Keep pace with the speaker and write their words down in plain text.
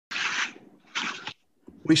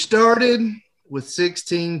We started with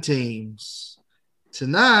 16 teams.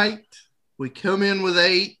 Tonight, we come in with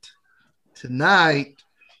 8. Tonight,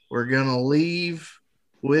 we're going to leave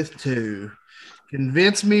with 2.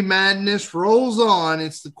 Convince Me Madness rolls on.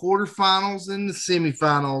 It's the quarterfinals and the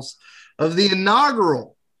semifinals of the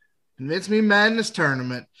inaugural Convince Me Madness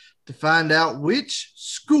tournament to find out which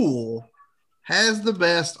school has the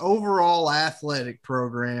best overall athletic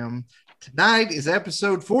program. Tonight is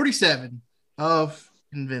episode 47 of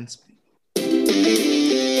Convince Me.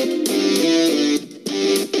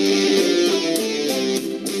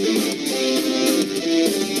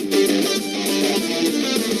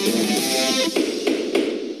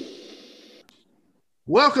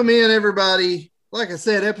 Welcome in, everybody. Like I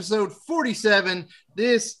said, episode 47.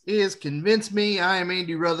 This is Convince Me. I am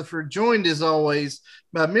Andy Rutherford, joined as always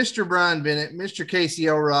by Mr. Brian Bennett, Mr. Casey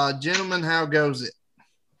Elrod. Gentlemen, how goes it?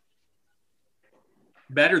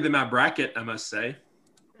 Better than my bracket, I must say.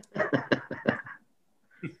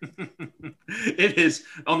 It is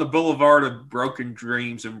on the boulevard of broken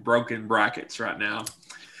dreams and broken brackets right now.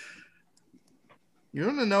 You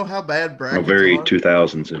want to know how bad brackets very are?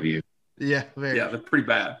 2000s of you. Yeah, very. Yeah, they're pretty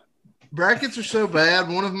bad. Brackets are so bad.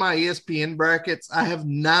 One of my ESPN brackets, I have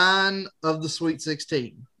 9 of the Sweet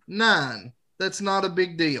 16. 9. That's not a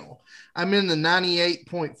big deal. I'm in the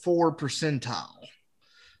 98.4 percentile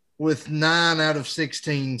with 9 out of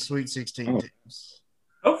 16 Sweet 16 teams.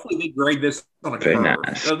 Hopefully they grade this on a Very curve.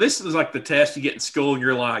 nice. So this is like the test you get in school and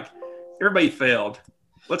you're like, everybody failed.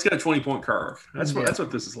 Let's get a 20-point curve. That's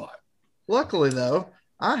what this is like. Luckily, though,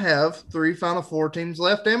 I have 3 Final Four teams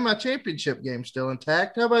left and my championship game still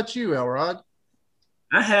intact. How about you, Elrod?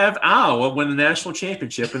 I have Iowa win the national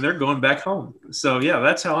championship, and they're going back home. So, yeah,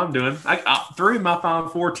 that's how I'm doing. 3 of my Final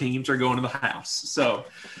Four teams are going to the house. So,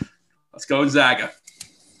 let's go Zaga.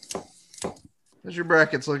 How's your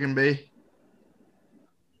brackets looking, B?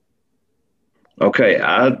 Okay,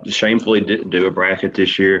 I shamefully didn't do a bracket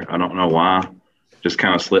this year. I don't know why. Just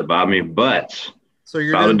kind of slipped by me. But So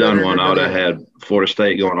if I would have done one, I would have had Florida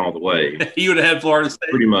State going all the way. You would have had Florida State.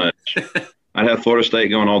 Pretty much. I'd have Florida State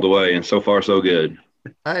going all the way, and so far, so good.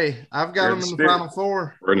 Hey, I've got them in the Final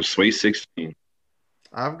Four. We're in the Sweet 16.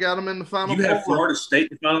 I've got them in the Final Four. You have Florida State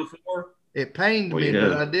in the Final Four? It pained me,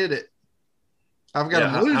 but I did it. I've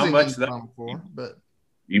got them losing in the Final Four, but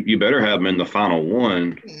you better have them in the Final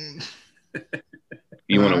One.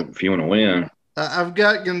 If you want to win. I've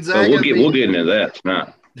got Gonzaga. So we'll get into that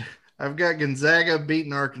tonight. I've got Gonzaga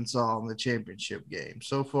beating Arkansas in the championship game.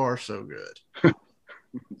 So far, so good.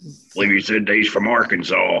 Believe you said these from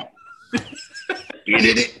Arkansas. Get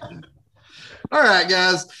it? All right,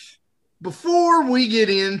 guys. Before we get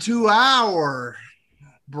into our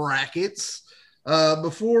brackets,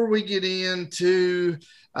 before we get into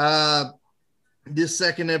this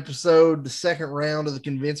second episode, the second round of the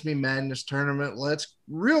Convince Me Madness tournament, let's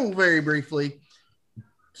very briefly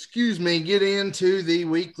get into the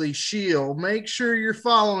weekly shield. Make sure you're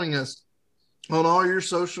following us on all your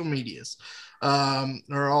social medias,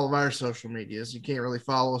 or all of our social medias. You can't really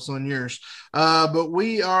follow us on yours, but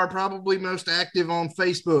we are probably most active on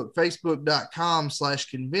Facebook,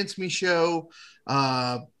 facebook.com/Convince Me Show.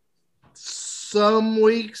 Some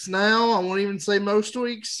weeks now, I won't even say most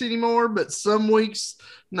weeks anymore, but some weeks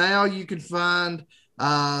now you can find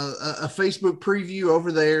a Facebook preview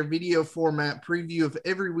over there, video format preview of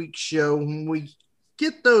every week's show. When we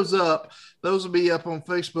get those up, those will be up on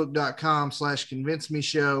facebook.com/Convince Me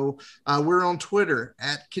Show. We're on Twitter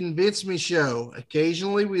 @Convince Me Show.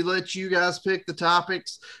 Occasionally we let you guys pick the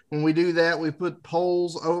topics. When we do that, we put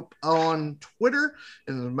polls up on Twitter.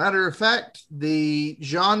 And as a matter of fact, the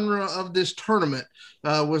genre of this tournament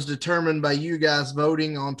was determined by you guys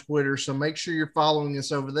voting on Twitter. So make sure you're following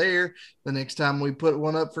us over there. The next time we put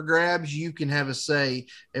one up for grabs, you can have a say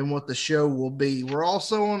in what the show will be. We're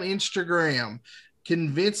also on Instagram.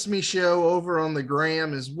 Convince Me Show over on the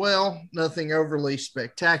gram as well. Nothing overly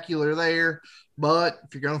spectacular there, but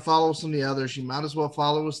if you're going to follow us on the others, you might as well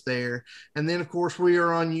follow us there. And then, of course, we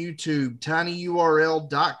are on YouTube,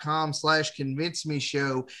 tinyurl.com/Convince Me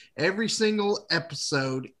Show. Every single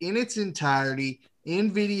episode in its entirety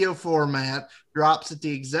in video format drops at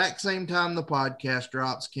the exact same time the podcast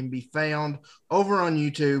drops, can be found over on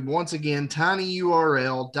YouTube. Once again,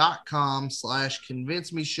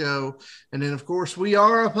 tinyurl.com/Convince Me Show. And then, of course, we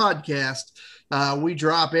are a podcast. We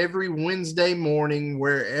drop every Wednesday morning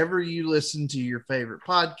wherever you listen to your favorite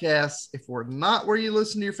podcasts. If we're not where you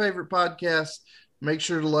listen to your favorite podcast, make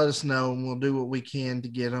sure to let us know and we'll do what we can to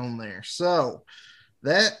get on there. So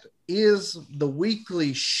that is the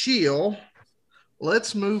weekly shield.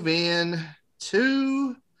 Let's move in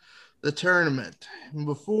to the tournament. And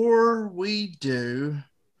before we do,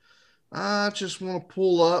 I just want to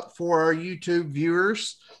pull up for our YouTube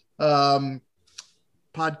viewers.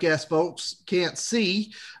 Podcast folks can't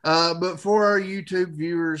see, but for our YouTube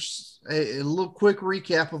viewers, a little quick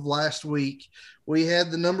recap of last week. We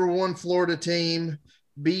had the number 1 Florida team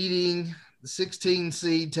beating the 16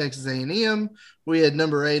 seed Texas A&M. We had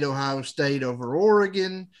number 8 Ohio State over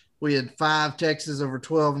Oregon. We had 5 Texas over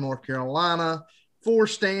 12 North Carolina, 4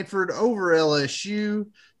 Stanford over LSU.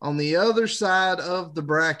 On the other side of the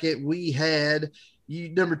bracket, we had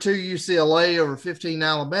number 2 UCLA over 15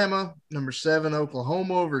 Alabama, number 7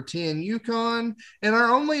 Oklahoma over 10 UConn, and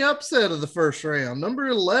our only upset of the first round, number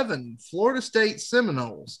 11 Florida State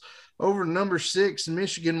Seminoles over number 6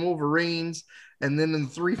 Michigan Wolverines. And then in the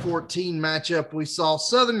 3-14 matchup, we saw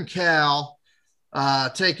Southern Cal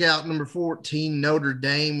take out number 14 Notre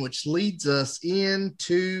Dame, which leads us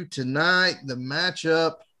into tonight, the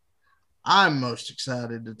matchup I'm most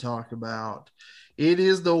excited to talk about. It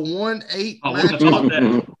is the 1-8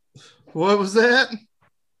 matchup. What was that?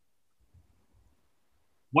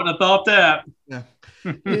 Wouldn't have thought that. Yeah.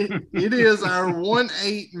 It is our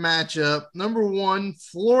 1-8 matchup. Number 1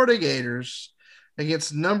 Florida Gators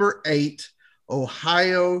against number 8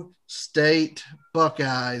 Ohio State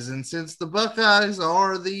Buckeyes. And since the Buckeyes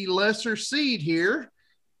are the lesser seed here,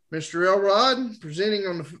 Mr. Elrod, presenting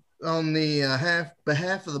on the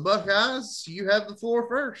behalf of the Buckeyes, you have the floor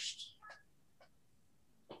first.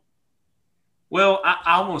 Well,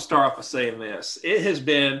 I want to start off by saying this. It has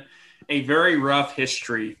been a very rough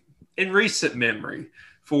history in recent memory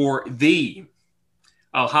for the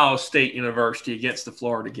Ohio State University against the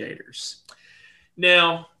Florida Gators.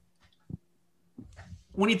 Now,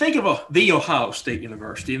 when you think of the Ohio State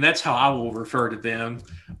University, and that's how I will refer to them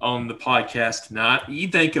on the podcast tonight, you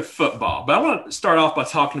think of football. But I want to start off by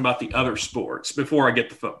talking about the other sports before I get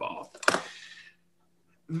to football.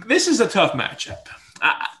 This is a tough matchup.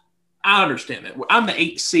 I understand that. I'm the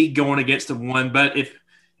 8 seed going against the 1, but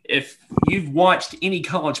if you've watched any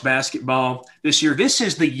college basketball this year, this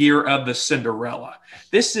is the year of the Cinderella.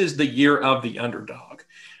 This is the year of the underdog.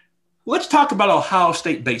 Let's talk about Ohio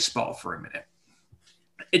State baseball for a minute.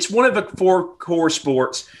 It's one of the 4 core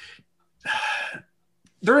sports.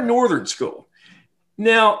 They're a northern school.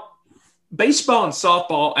 Now, baseball and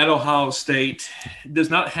softball at Ohio State does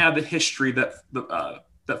not have the history that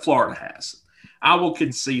Florida has. I will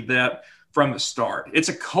concede that from the start. It's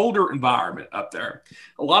a colder environment up there.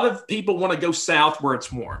 A lot of people want to go south where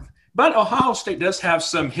it's warm. But Ohio State does have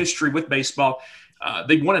some history with baseball.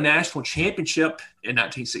 They won a national championship in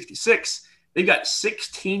 1966. They've got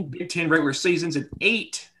 16 Big Ten regular seasons and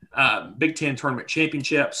 8 Big Ten tournament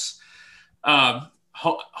championships.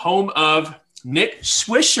 Home of Nick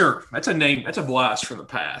Swisher. That's a name. That's a blast from the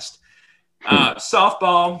past.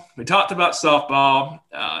 Softball. We talked about softball.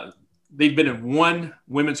 They've been in 1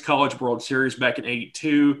 Women's College World Series back in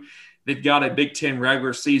 '82. They've got a Big Ten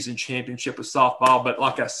regular season championship with softball. But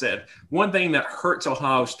like I said, one thing that hurts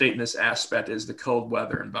Ohio State in this aspect is the cold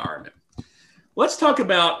weather environment. Let's talk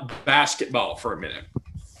about basketball for a minute.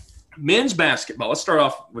 Men's basketball. Let's start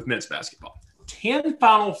off with men's basketball. 10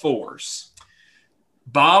 Final Fours.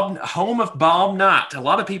 Home of Bob Knight. A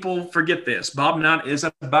lot of people forget this. Bob Knight is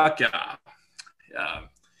a Buckeye.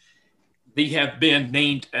 They have been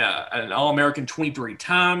named an All-American 23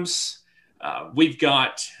 times. We've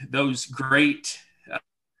got those great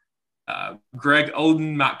Greg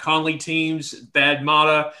Oden, Mike Conley teams, Thad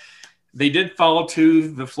Matta. They did fall to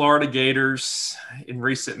the Florida Gators in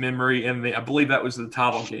recent memory, and I believe that was the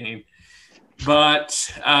title game.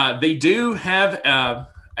 But they do have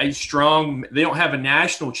a strong – they don't have a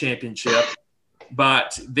national championship,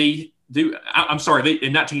 but they do – I'm sorry,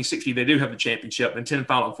 in 1960 they do have the championship and 10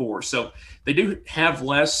 Final Fours. So they do have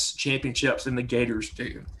less championships than the Gators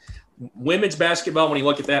do. Women's basketball, when you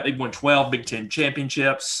look at that, they've won 12 Big Ten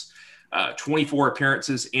championships, 24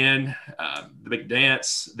 appearances in the Big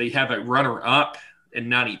Dance. They have a runner-up in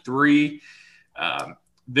 93.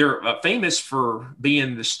 They're famous for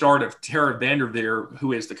being the start of Tara Vanderveer,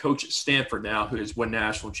 who is the coach at Stanford now, who has won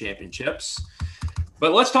national championships.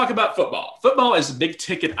 But let's talk about football. Football is a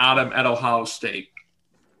big-ticket item at Ohio State.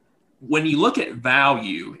 When you look at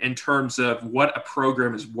value in terms of what a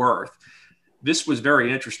program is worth, this was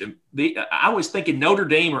very interesting. I was thinking Notre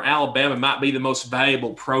Dame or Alabama might be the most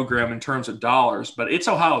valuable program in terms of dollars, but it's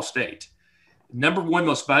Ohio State. Number 1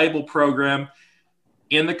 most valuable program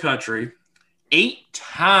in the country. 8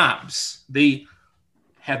 times they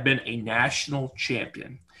have been a national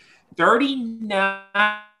champion. 39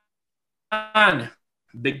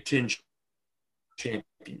 Big Ten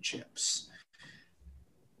championships.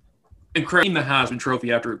 And creating the Heisman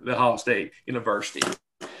Trophy after the Ohio State University.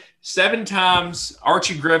 7 times.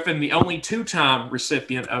 Archie Griffin, the only 2-time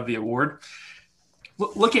recipient of the award.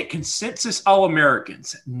 Look at consensus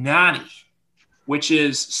All-Americans, 90, which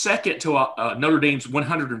is second to Notre Dame's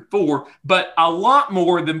 104, but a lot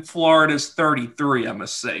more than Florida's 33, I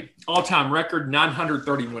must say. All-time record,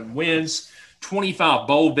 931 wins, 25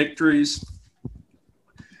 bowl victories.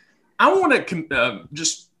 I want to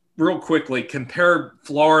just real quickly compare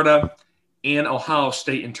Florida and Ohio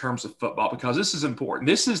State in terms of football, because this is important.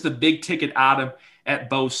 This is the big ticket item at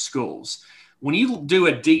both schools. When you do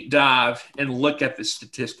a deep dive and look at the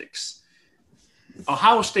statistics,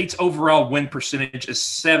 Ohio State's overall win percentage is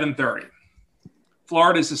 730.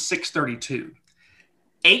 Florida's is 632.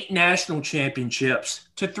 8 national championships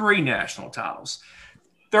to 3 national titles.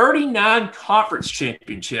 39 conference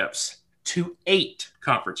championships to 8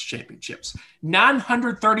 conference championships.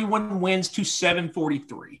 931 wins to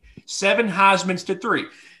 743. 7 Heismans to 3.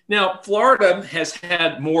 Now, Florida has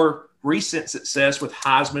had more recent success with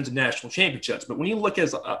Heisman's and national championships, but when you look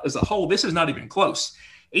as a whole, this is not even close.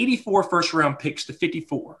 84 first-round picks to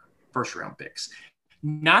 54 first-round picks.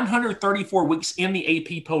 934 weeks in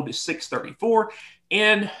the AP poll to 634.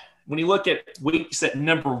 And when you look at weeks at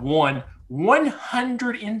number 1,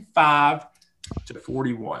 105 to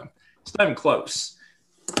 41. It's not even close.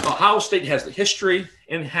 Ohio State has the history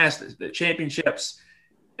and has the championships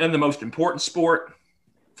and the most important sport.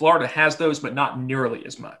 Florida has those, but not nearly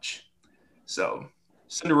as much. So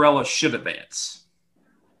Cinderella should advance,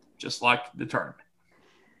 just like the tournament.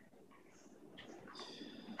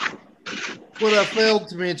 What I failed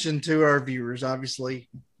to mention to our viewers, obviously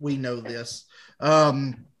we know this,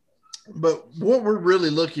 but what we're really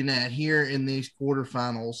looking at here in these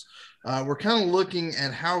quarterfinals, we're kind of looking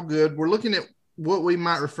at how good – we're looking at what we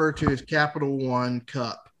might refer to as Capital One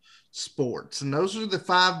Cup sports. And those are the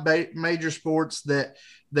 5 major sports that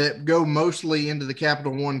go mostly into the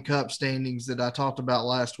Capital One Cup standings that I talked about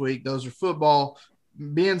last week. Those are football,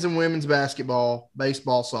 men's and women's basketball,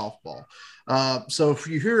 baseball, softball. So if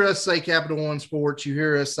you hear us say Capital One sports, you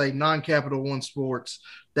hear us say non-Capital One sports,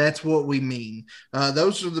 that's what we mean.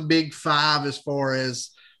 Those are the big 5 as far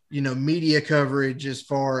as, media coverage, as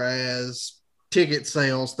far as ticket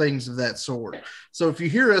sales, things of that sort. So if you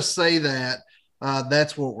hear us say that,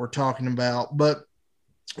 that's what we're talking about. But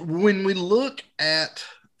when we look at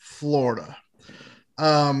Florida,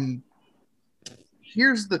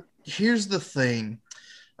 here's the thing.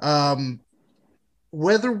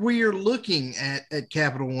 Whether we are looking at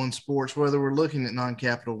Capital One sports, whether we're looking at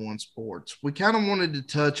non-Capital One sports, we kind of wanted to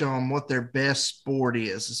touch on what their best sport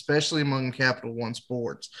is, especially among Capital One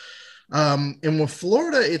sports. And with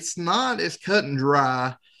Florida, it's not as cut and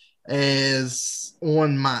dry as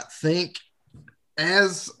one might think.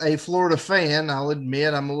 As a Florida fan, I'll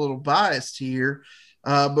admit I'm a little biased here,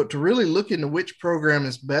 but to really look into which program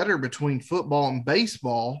is better between football and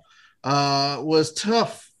baseball was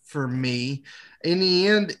tough for me. In the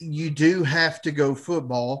end, you do have to go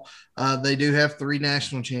football. They do have 3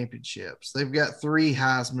 national championships. They've got 3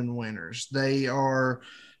 Heisman winners. They are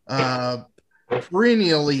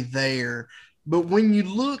perennially there. But when you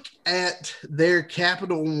look at their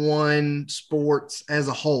Capital One sports as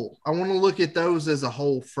a whole, I want to look at those as a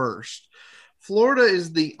whole first. Florida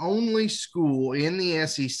is the only school in the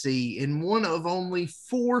SEC and one of only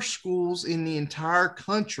 4 schools in the entire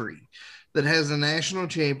country that has a national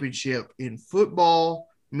championship in football,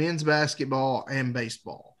 men's basketball, and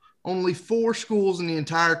baseball. Only 4 schools in the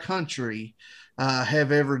entire country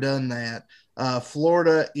have ever done that.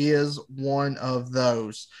 Florida is one of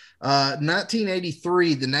those.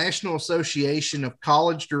 1983, the National Association of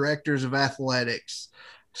College Directors of Athletics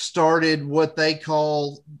started what they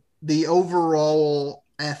call the overall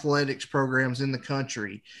athletics programs in the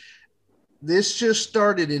country. This just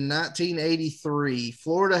started in 1983.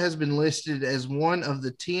 Florida has been listed as one of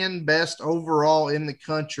the 10 best overall in the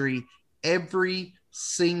country every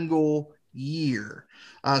single year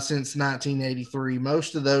since 1983,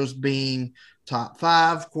 most of those being top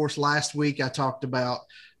 5. Of course, last week I talked about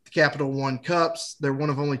the Capital One Cups. They're one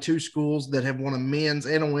of only 2 schools that have won a men's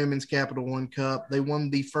and a women's Capital One Cup. They won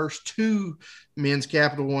the first 2 men's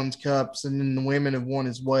Capital One Cups, and then the women have won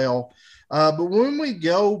as well. But when we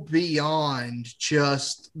go beyond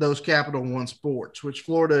just those Capital One sports, which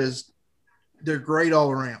Florida is, they're great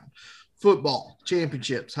all around. Football,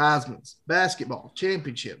 championships, Heisman's, basketball,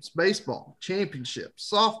 championships, baseball, championships,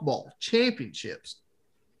 softball, championships.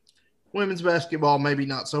 Women's basketball, maybe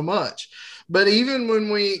not so much. But even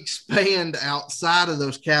when we expand outside of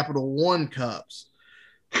those Capital One Cups,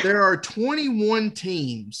 there are 21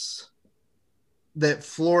 teams that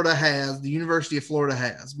Florida has, the University of Florida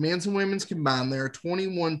has. Men's and women's combined, there are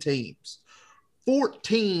 21 teams.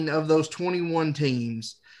 14 of those 21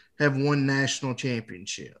 teams have won national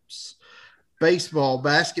championships. Baseball,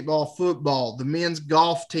 basketball, football, the men's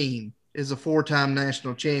golf team is a 4-time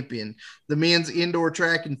national champion. The men's indoor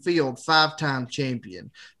track and field, 5-time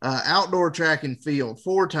champion. Outdoor track and field,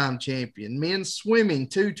 4-time champion. Men's swimming,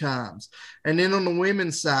 2 times. And then on the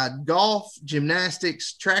women's side, golf,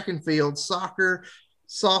 gymnastics, track and field, soccer,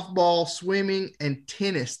 softball, swimming, and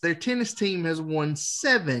tennis. Their tennis team has won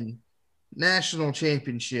 7 national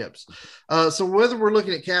championships. So whether we're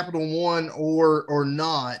looking at Capital One or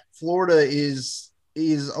not, Florida is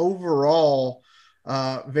overall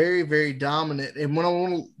very, very dominant. And what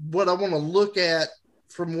I want to look at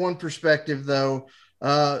from one perspective, though,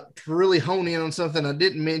 to really hone in on something I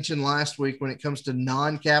didn't mention last week when it comes to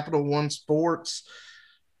non-Capital One sports,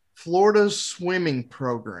 Florida's swimming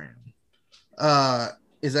program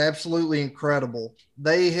is absolutely incredible.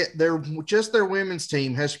 Their women's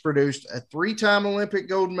team has produced a 3-time Olympic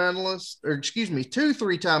gold medalist, or excuse me, 2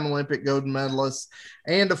 3-time Olympic gold medalists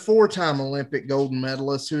and a 4-time Olympic gold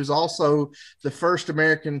medalist, who's also the first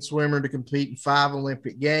American swimmer to compete in 5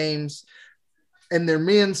 Olympic games. And their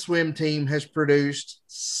men's swim team has produced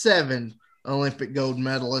 7 Olympic gold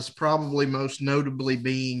medalists, probably most notably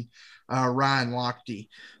being Ryan Lochte.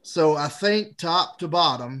 So I think top to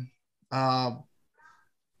bottom,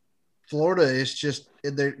 Florida is just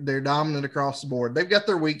they're dominant across the board. They've got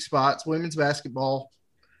their weak spots. Women's basketball,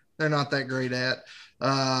 they're not that great at.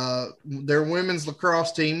 Their women's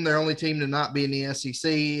lacrosse team, their only team to not be in the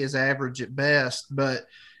SEC, is average at best. But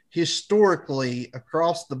historically,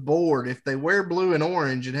 across the board, if they wear blue and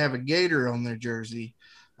orange and have a gator on their jersey,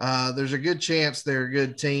 there's a good chance they're a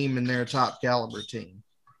good team and they're a top caliber team.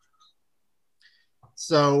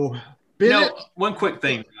 So, Bennett, one quick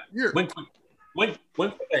thing. One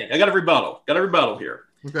thing. I got a rebuttal here.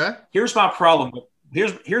 Okay. Here's my problem.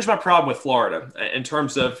 Here's my problem with Florida in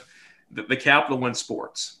terms of the Capital One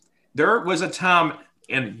sports. There was a time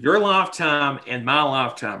in your lifetime and my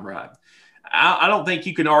lifetime, Rod. I don't think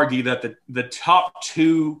you can argue that the top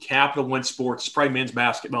 2 Capital One sports is probably men's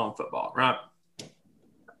basketball and football, right?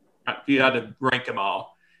 If you had to rank them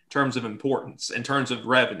all in terms of importance, in terms of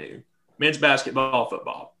revenue, men's basketball,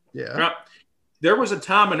 football. Yeah. Right? There was a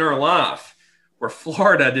time in our life where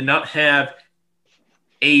Florida did not have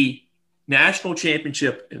a national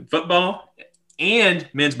championship in football and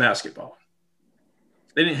men's basketball.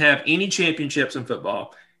 They didn't have any championships in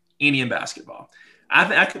football, any in basketball.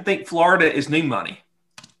 I think Florida is new money.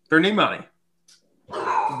 They're new money.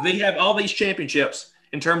 They have all these championships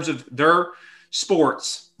in terms of their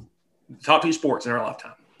sports, top 2 sports in our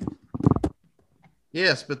lifetime.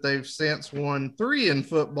 Yes, but they've since won 3 in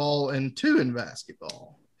football and 2 in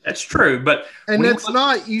basketball. That's true, but that's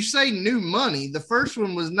not, you say new money. The first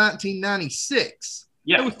one was 1996.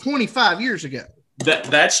 Yeah, that was 25 years ago.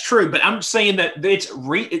 That's true, but I'm saying that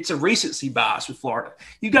it's a recency bias with Florida.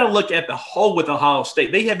 You got to look at the whole with Ohio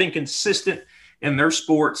State. They have been consistent in their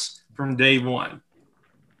sports from day one.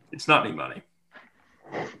 It's not new money.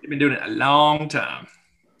 They've been doing it a long time.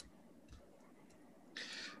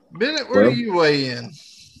 Bennett, where do you weigh in?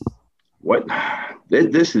 What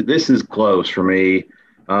this is close for me.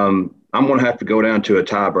 I'm going to have to go down to a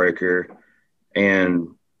tiebreaker, and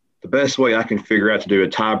the best way I can figure out to do a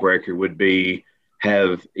tiebreaker would be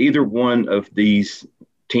have either one of these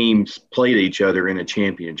teams played each other in a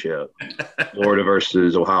championship, Florida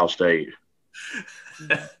versus Ohio State.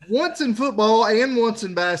 Once in football and once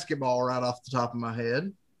in basketball, right off the top of my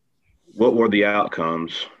head. What were the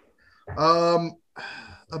outcomes? I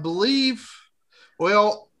believe,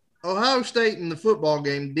 Ohio State in the football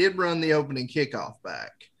game did run the opening kickoff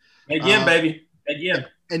back. Again, baby. Again.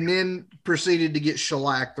 And then proceeded to get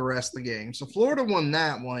shellacked the rest of the game. So Florida won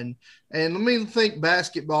that one. And let me think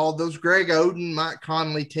basketball, those Greg Oden, Mike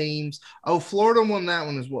Conley teams. Oh, Florida won that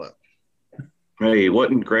one as well. Hey,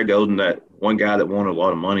 wasn't Greg Oden that one guy that won a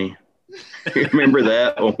lot of money? Remember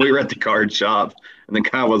that when we were at the card shop and the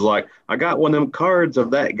guy was like, I got one of them cards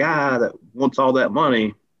of that guy that wants all that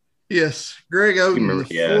money. Yes, Greg Oden, remember,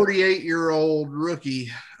 the 48-year-old rookie,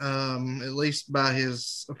 at least by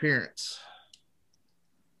his appearance.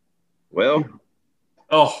 Well,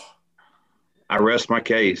 I rest my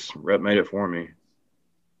case. Rep made it for me.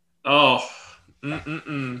 Elrod,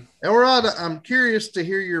 I'm curious to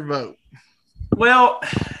hear your vote. Well,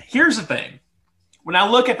 here's the thing. When I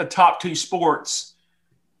look at the top 2 sports,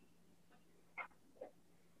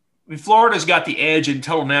 Florida's got the edge in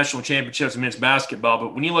total national championships in men's basketball,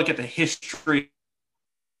 but when you look at the history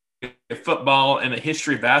of football and the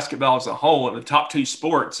history of basketball as a whole, in the top 2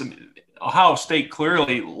 sports, Ohio State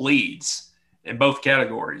clearly leads in both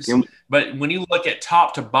categories. Yeah. But when you look at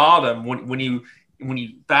top to bottom, when you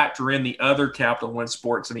factor in the other Capital One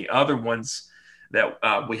sports and the other ones that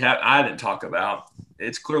I didn't talk about,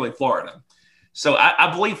 it's clearly Florida. So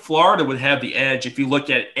I believe Florida would have the edge if you look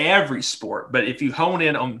at every sport. But if you hone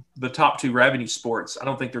in on the top two revenue sports, I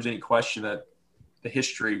don't think there's any question that the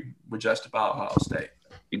history would justify Ohio State.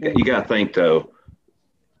 You got to think, though,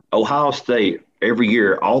 Ohio State, every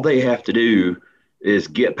year, all they have to do is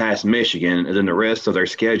get past Michigan, and then the rest of their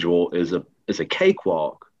schedule is a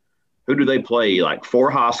cakewalk. Who do they play? Like 4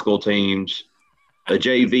 high school teams, a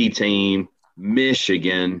JV team,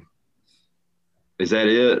 Michigan. Is that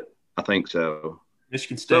it? I think so.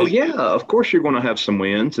 Michigan State. So, yeah, of course you're going to have some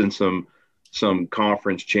wins and some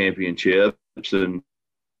conference championships and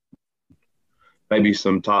maybe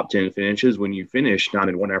some top 10 finishes when you finish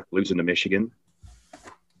 9-1 after losing to Michigan.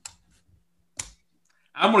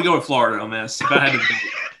 I'm going to go with Florida on this. If I had to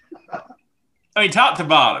I mean, top to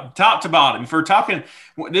bottom. If we're talking,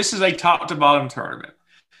 this is a top to bottom tournament.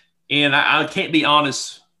 And I can't be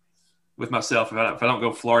honest with myself if I don't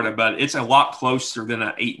go Florida, but it's a lot closer than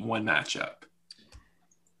an 8-1 matchup.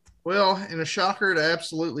 Well, in a shocker to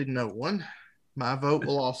absolutely no one, my vote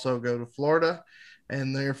will also go to Florida.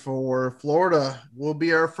 And therefore, Florida will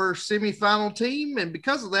be our first semifinal team. And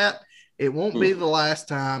because of that, it won't be the last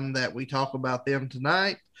time that we talk about them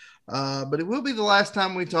tonight. But it will be the last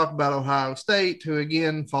time we talk about Ohio State, who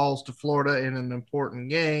again falls to Florida in an important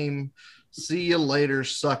game. See you later,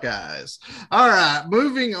 suck eyes. All right,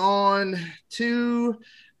 moving on to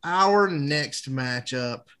our next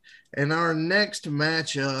matchup. And our next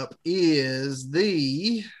matchup is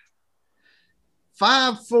the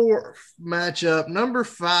 5-4 matchup. Number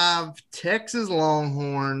 5, Texas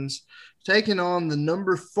Longhorns taking on the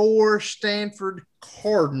number 4 Stanford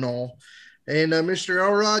Cardinal. And Mr.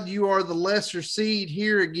 Elrod, you are the lesser seed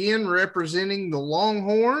here again, representing the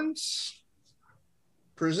Longhorns.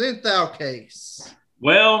 Present thou case.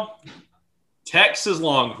 Well, Texas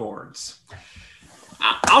Longhorns.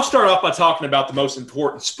 I'll start off by talking about the most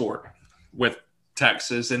important sport with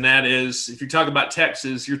Texas, and that is, if you're talking about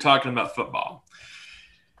Texas, you're talking about football.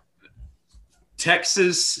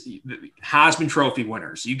 Texas, Heisman Trophy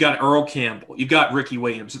winners. You got Earl Campbell. You got Ricky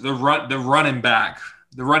Williams, the running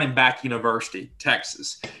back university,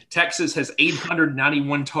 Texas. Texas has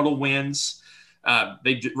 891 total wins.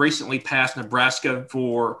 They recently passed Nebraska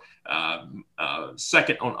for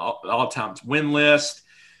second on all-time win list.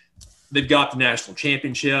 They've got the national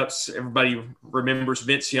championships. Everybody remembers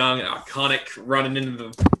Vince Young, iconic running into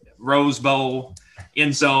the Rose Bowl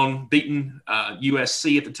end zone, beating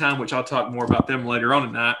USC at the time, which I'll talk more about them later on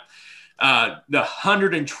tonight. The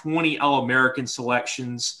 120 All-American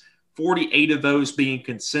selections, 48 of those being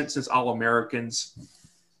consensus All-Americans,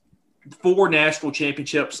 4 national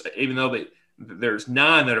championships, even though there's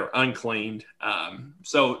 9 that are unclaimed.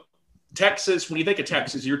 So Texas, when you think of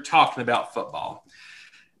Texas, you're talking about football.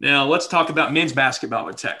 Now let's talk about men's basketball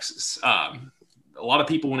with Texas. A lot of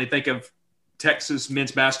people, when they think of Texas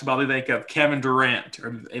men's basketball, they think of Kevin Durant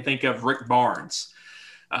or they think of Rick Barnes.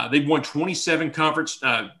 They've won 27 conference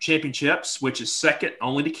championships, which is second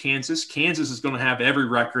only to Kansas. Kansas is going to have every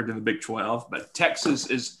record in the Big 12, but Texas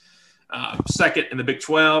is second in the Big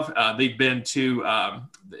 12. They've been to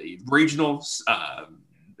the regionals,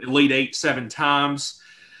 Elite 8 7 times.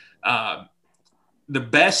 The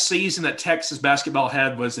best season that Texas basketball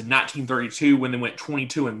had was in 1932 when they went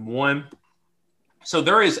 22-1. So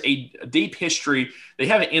there is a deep history. They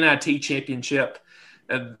have an NIT championship.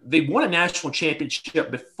 They won a national championship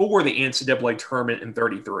before the NCAA tournament in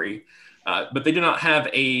 33, but they do not have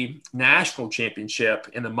a national championship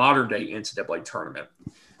in the modern-day NCAA tournament.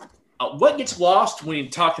 What gets lost when you're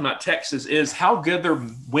talking about Texas is how good their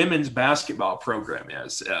women's basketball program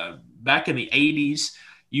is. Back in the 80s,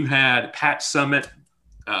 you had Pat Summitt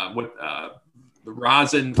with the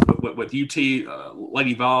Rising with UT,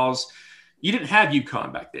 Lady Vols. You didn't have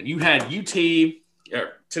UConn back then. You had UT,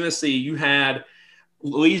 Tennessee. You had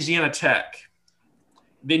Louisiana Tech.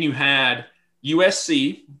 Then you had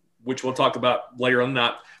USC, which we'll talk about later on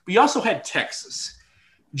that. But you also had Texas.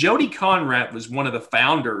 Jody Conrad was one of the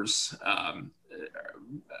founders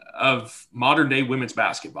of modern-day women's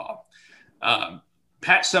basketball.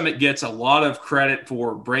 Pat Summitt gets a lot of credit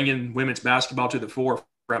for bringing women's basketball to the forefront,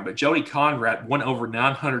 but Jody Conrad won over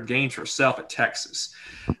 900 games herself at Texas.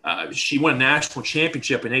 She won a national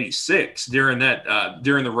championship in '86 during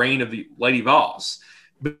the reign of the Lady Vols.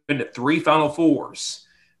 Been to 3 Final Fours,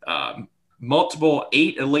 multiple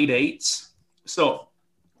 8 Elite 8s. So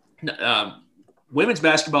women's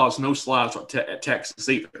basketball is no slouch at Texas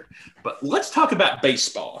either. But let's talk about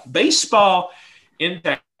baseball. Baseball in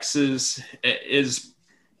Texas is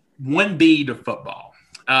 1B to football.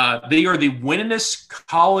 They are the winningest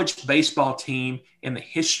college baseball team in the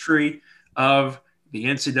history of the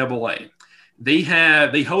NCAA.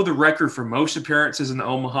 They hold the record for most appearances in the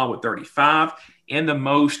Omaha with 35 and the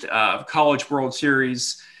most College World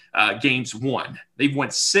Series games won. They've won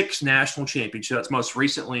 6 national championships, most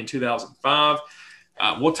recently in 2005.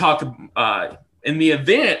 We'll talk in the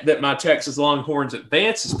event that my Texas Longhorns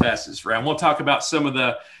advances past this round. We'll talk about some of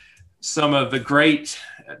the great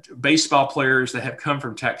baseball players that have come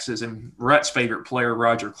from Texas, and Rhett's favorite player,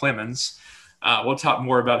 Roger Clemens. We'll talk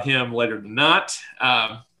more about him later tonight.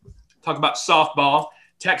 Talk about softball.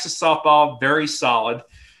 Texas softball, very solid.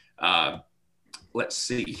 Let's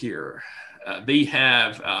see here. They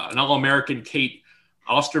have an All-American, Kate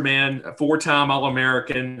Osterman, a 4-time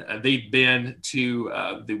All-American. They've been to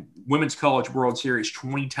the Women's College World Series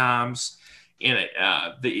 20 times, and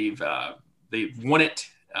they've won it.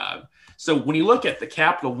 So when you look at the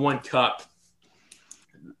Capital One Cup,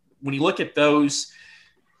 when you look at those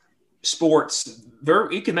sports,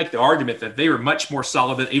 you can make the argument that they are much more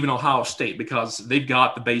solid than even Ohio State because they've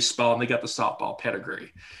got the baseball and they got the softball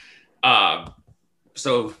pedigree.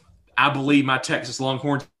 So I believe my Texas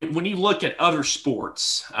Longhorns. When you look at other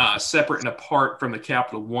sports, separate and apart from the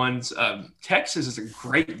Capital Ones, Texas is a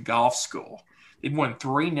great golf school. They've won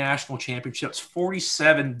 3 national championships,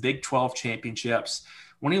 47 Big 12 championships.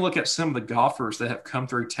 When you look at some of the golfers that have come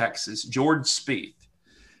through Texas, Jordan Spieth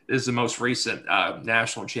is the most recent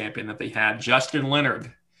national champion that they had. Justin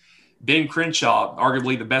Leonard, Ben Crenshaw,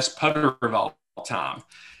 arguably the best putter of all time.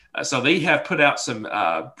 So they have put out some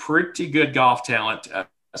pretty good golf talent.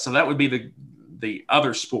 So that would be the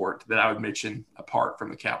other sport that I would mention apart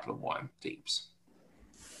from the Capital One teams.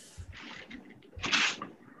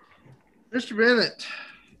 Mr. Bennett,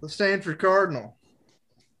 the Stanford Cardinal.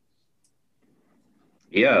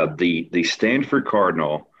 Yeah, the Stanford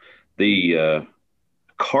Cardinal. The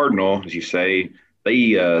Cardinal, as you say,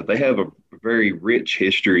 they have a very rich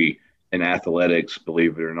history in athletics,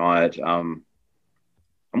 believe it or not. I'm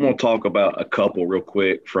going to talk about a couple real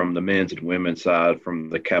quick from the men's and women's side from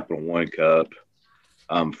the Capital One Cup.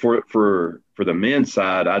 For the men's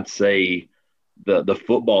side, I'd say the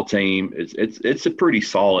football team it's a pretty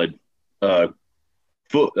solid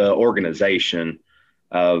organization.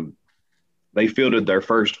 They fielded their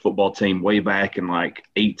first football team way back in like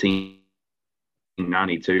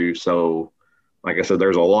 1892. So, like I said,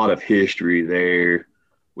 there's a lot of history there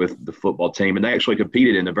with the football team. And they actually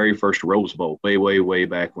competed in the very first Rose Bowl way, way, way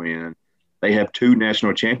back when. They have 2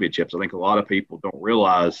 national championships. I think a lot of people don't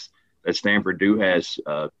realize that Stanford has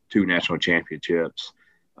 2 national championships.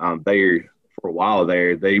 For a while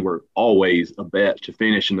there, they were always a bet to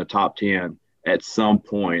finish in the top 10 at some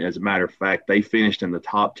point. As a matter of fact, they finished in the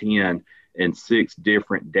top 10 in 6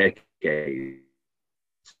 different decades.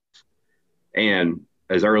 And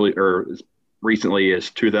as recently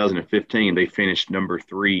as 2015, they finished number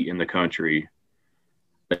 3 in the country.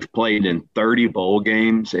 They've played in 30 bowl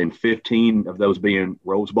games, and 15 of those being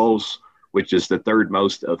Rose Bowls, which is the 3rd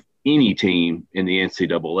most of any team in the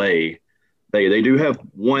NCAA. They do have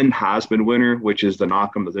 1 Heisman winner, which is the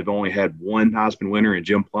knock them that they've only had 1 Heisman winner in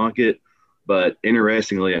Jim Plunkett. But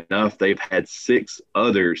interestingly enough, they've had 6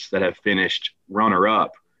 others that have finished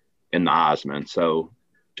runner-up in the Heisman. So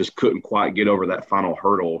just couldn't quite get over that final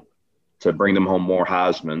hurdle to bring them home more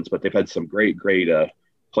Heismans. But they've had some great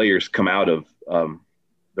players come out of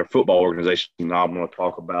their football organization that I'm going to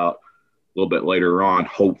talk about a little bit later on,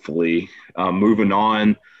 hopefully. Moving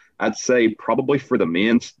on, I'd say probably for the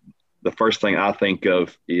men's, the first thing I think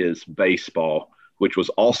of is baseball, which was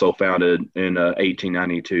also founded in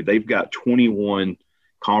 1892. They've got 21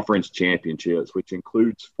 conference championships, which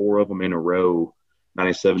includes 4 of them in a row,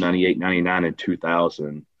 97, 98, 99, and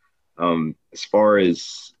 2000. As far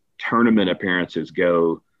as tournament appearances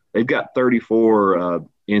go, they've got 34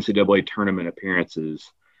 NCAA tournament appearances,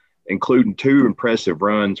 including 2 impressive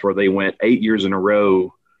runs where they went 8 years in a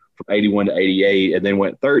row from 81 to 88, and then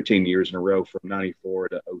went 13 years in a row from 94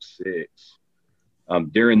 to 06.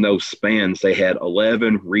 During those spans, they had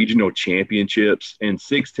 11 regional championships and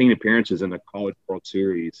 16 appearances in the College World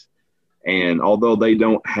Series. And although they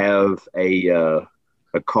don't have a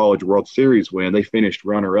College World Series win, they finished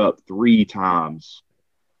runner-up 3 times.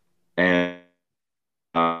 And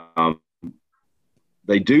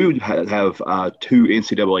they do have 2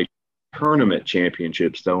 NCAA tournament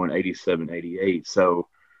championships, though, in 87, 88. So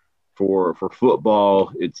for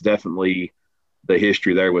football, it's definitely the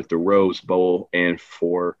history there with the Rose Bowl, and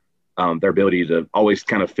for their ability to always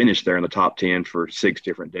kind of finish there in the top 10 for 6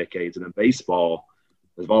 different decades. And in baseball,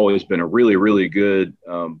 there's always been a really, really good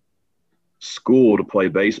school to play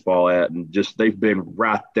baseball at, and just they've been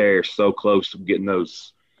right there, so close to getting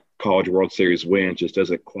those College World Series wins. Just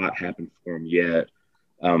doesn't quite happen for them yet.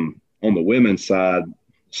 On the women's side,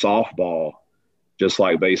 softball, just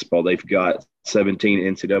like baseball, they've got 17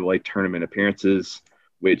 NCAA tournament appearances,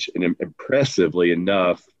 which impressively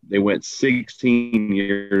enough, they went 16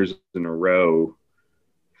 years in a row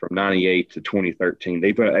from 98 to 2013.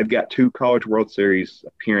 They've got 2 College World Series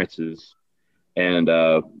appearances, and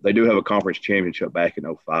they do have a conference championship back in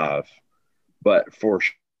 05. But for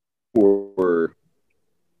sure,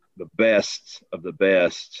 the best of the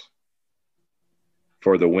best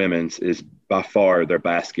for the women's is by far their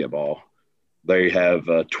basketball. They have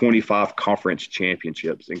 25 conference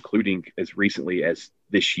championships, including as recently as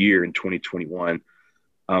this year in 2021.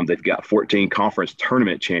 They've got 14 conference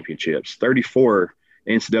tournament championships, 34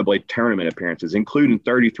 NCAA tournament appearances, including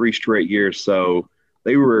 33 straight years. So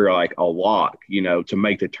they were like a lock, to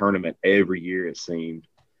make the tournament every year, it seemed.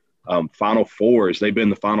 Final Fours, they've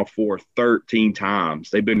been the Final Four 13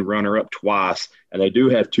 times. They've been runner-up twice, and they do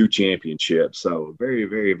have 2 championships. So very,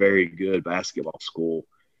 very, very good basketball school.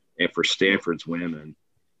 And for Stanford's women,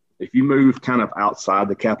 if you move kind of outside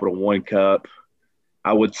the Capital One Cup,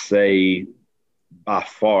 I would say by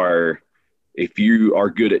far, if you are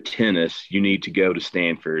good at tennis, you need to go to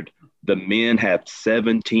Stanford. The men have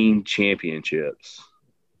 17 championships,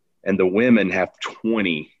 and the women have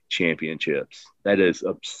 20 championships. That is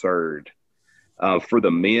absurd. For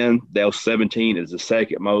the men, those 17 is the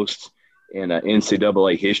second most in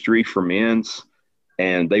NCAA history for men's,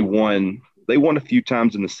 and they won a few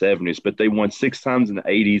times in the 70s, but they won 6 times in the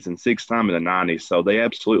 80s and 6 times in the 90s. So they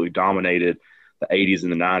absolutely dominated the 80s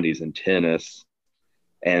and the 90s in tennis.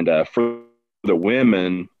 And for the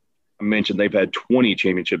women, I mentioned they've had 20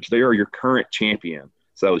 championships. They are your current champion.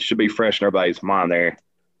 So it should be fresh in everybody's mind there.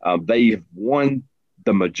 They've won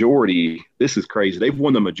the majority. This is crazy. They've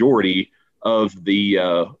won the majority of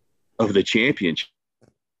the championships.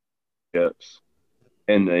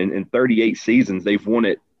 And in 38 seasons, they've won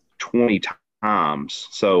it 20 times.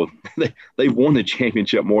 So they've won the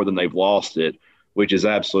championship more than they've lost it, which is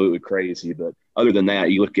absolutely crazy. But other than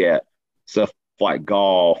that, you look at stuff like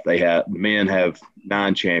golf, the men have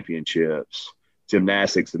 9 championships.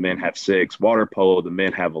 Gymnastics, the men have 6. Water polo, the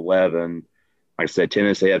men have 11. Like I said,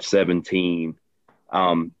 tennis, they have 17.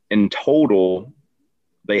 In total,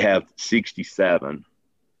 they have 67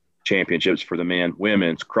 championships for the men.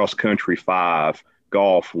 Women's, cross country 5,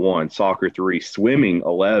 golf 1, soccer 3, swimming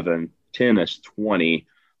 11, tennis 20,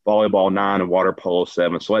 volleyball 9, and water polo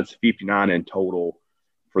 7. So that's 59 in total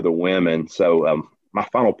for the women. So my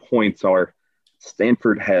final points are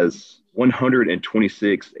Stanford has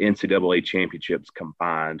 126 NCAA championships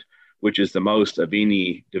combined, which is the most of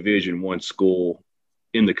any Division I school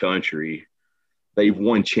in the country. They've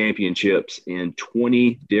won championships in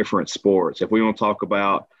 20 different sports. If we want to talk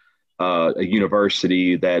about a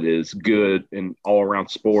university that is good in all around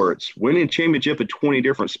sports, winning a championship in 20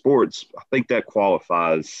 different sports, I think that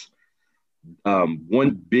qualifies. One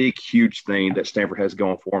big, huge thing that Stanford has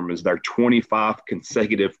going for them is their 25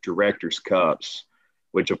 consecutive Directors' Cups,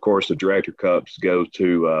 which, of course, the Director Cups go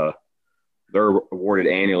to they're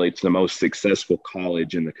awarded annually to the most successful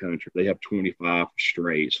college in the country. They have 25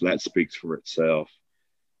 straight, so that speaks for itself.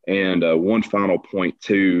 And one final point,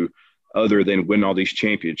 too, other than winning all these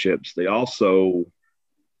championships, they also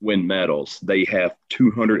win medals. They have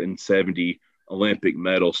 270 Olympic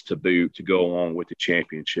medals to boot to go along with the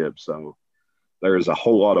championship. So there's a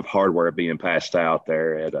whole lot of hardware being passed out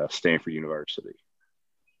there at Stanford University.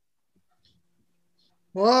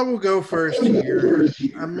 Well, I will go first here.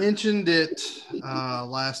 I mentioned it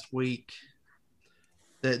last week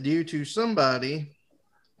that due to somebody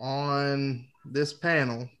on this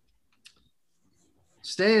panel,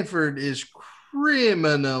 Stanford is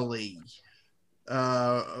criminally,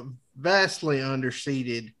 vastly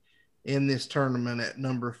underseeded in this tournament at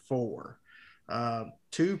number 4.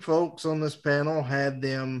 2 folks on this panel had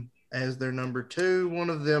them as their number 2. One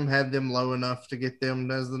of them had them low enough to get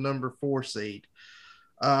them as the number 4 seed.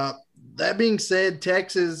 That being said,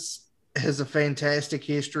 Texas has a fantastic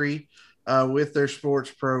history with their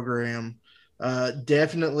sports program.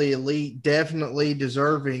 Definitely elite, definitely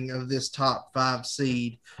deserving of this top 5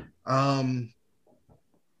 seed. But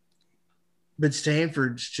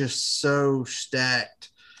Stanford's just so stacked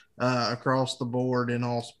across the board in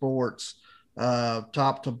all sports,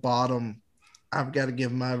 top to bottom. I've got to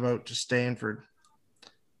give my vote to Stanford.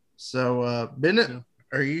 So, Bennett,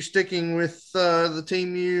 are you sticking with the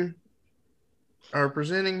team you are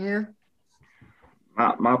presenting here?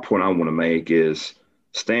 My point I want to make is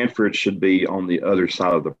Stanford should be on the other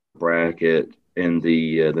side of the bracket in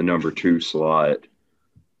the number 2 slot,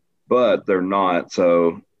 but they're not,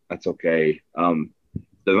 so that's okay. The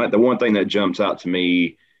one thing that jumps out to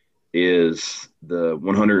me is the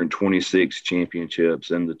 126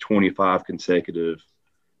 championships and the 25 consecutive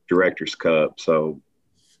Directors Cup. So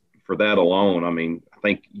for that alone, I mean, I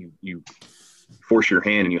think you force your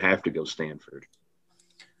hand and you have to go Stanford.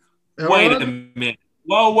 Wait a minute.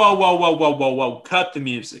 Whoa. Cut the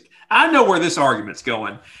music. I know where this argument's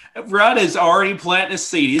going. Rudd is already planting a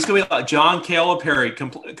seed. He's going to be like John Calipari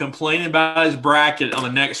complaining about his bracket on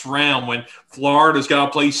the next round when Florida's got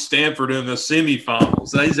to play Stanford in the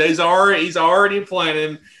semifinals. He's already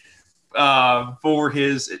planning for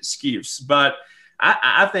his excuse. But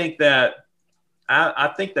I think that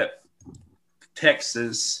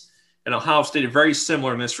Texas and Ohio State are very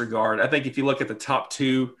similar in this regard. I think if you look at the top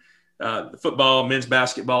two, football, men's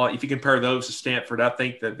basketball, if you compare those to Stanford, I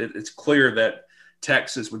think that it's clear that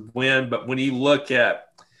Texas would win. But when you look at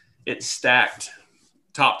it stacked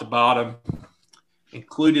top to bottom,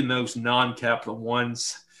 including those non-Capital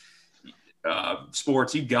Ones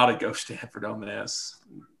sports, you've got to go Stanford on this.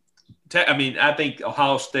 I think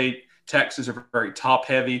Ohio State, Texas are very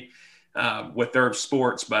top-heavy with their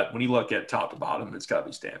sports, but when you look at top to bottom, it's got to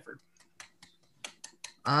be Stanford.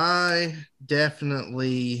 I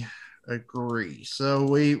definitely agree. So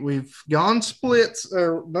we've gone splits,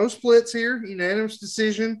 or no splits here, unanimous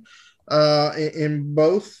decision in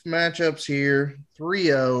both matchups here,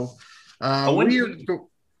 3-0. What were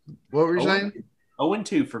you saying?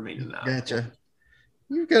 0-2 for me tonight. Gotcha.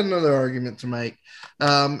 You've got another argument to make.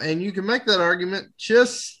 And you can make that argument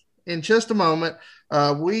in just a moment.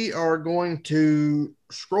 We are going to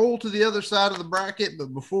scroll to the other side of the bracket,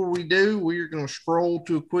 but before we do, we are going to scroll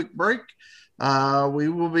to a quick break. We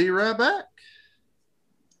will be right back.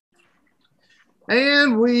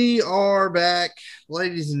 And we are back,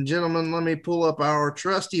 ladies and gentlemen. Let me pull up our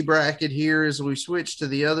trusty bracket here as we switch to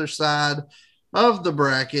the other side of the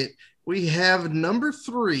bracket. We have number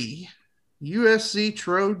 3, USC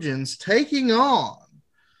Trojans, taking on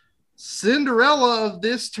Cinderella of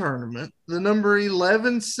this tournament, the number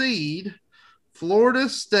 11 seed, Florida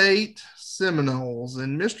State Seminoles.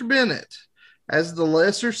 And Mr. Bennett, as the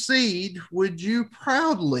lesser seed, would you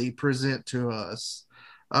proudly present to us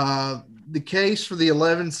the case for the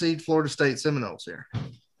 11 seed Florida State Seminoles here?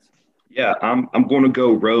 Yeah, I'm going to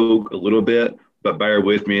go rogue a little bit, but bear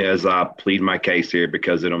with me as I plead my case here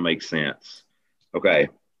because it'll make sense. Okay.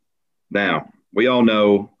 Now, we all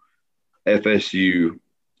know FSU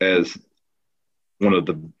as one of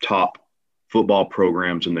the top football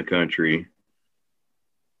programs in the country,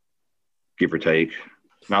 give or take.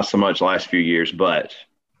 Not so much last few years, but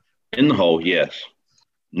in the whole, yes.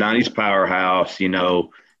 90s powerhouse,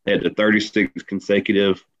 they had the 36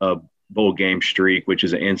 consecutive bowl game streak, which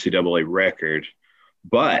is an NCAA record.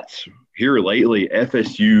 But here lately,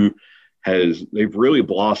 FSU they've really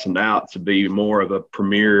blossomed out to be more of a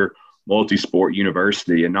premier multi-sport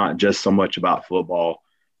university and not just so much about football.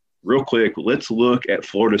 Real quick, let's look at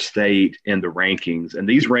Florida State and the rankings. And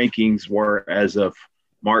these rankings were as of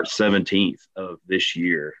March 17th of this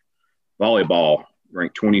year. Volleyball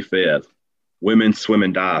ranked 25th. Women's swim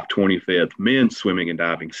and dive, 25th. Men's swimming and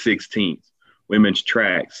diving, 16th. Women's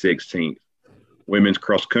track, 16th. Women's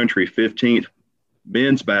cross country, 15th.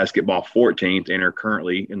 Men's basketball, 14th, and are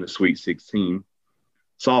currently in the Sweet 16.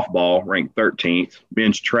 Softball ranked 13th.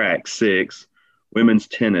 Men's track, 6th. Women's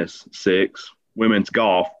tennis, 6th. Women's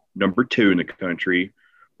golf, number 2 in the country.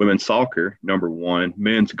 Women's soccer, number 1.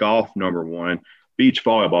 Men's golf, number 1. Beach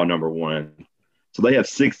volleyball, number 1. So they have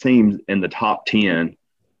 6 teams in the top 10,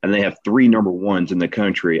 and they have 3 number 1s in the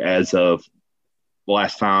country as of the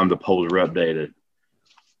last time the polls were updated.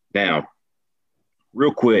 Now,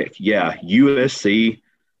 real quick, yeah, USC,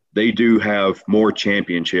 they do have more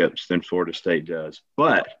championships than Florida State does.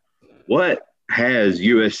 But what has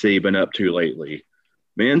USC been up to lately?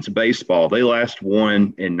 Men's baseball, they last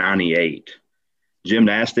won in 98.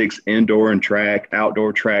 Gymnastics, indoor and track,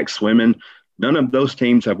 outdoor track, swimming, none of those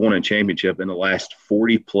teams have won a championship in the last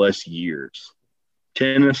 40-plus years.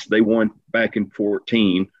 Tennis, they won back in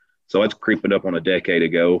 14, so that's creeping up on a decade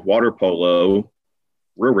ago. Water polo,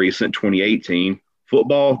 real recent, 2018.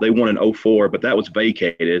 Football, they won in 2004, but that was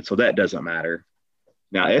vacated, so that doesn't matter.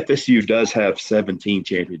 Now, FSU does have 17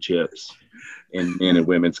 championships in men and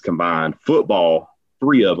women's combined. Football,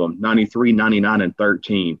 3 of them, 93, 99, and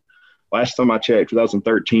 13. Last time I checked,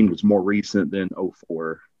 2013 was more recent than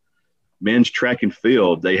 2004. Men's track and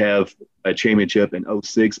field, they have a championship in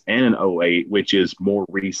 2006 and in 2008, which is more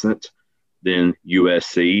recent than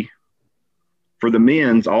USC. For the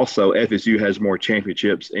men's, also, FSU has more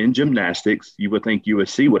championships in gymnastics. You would think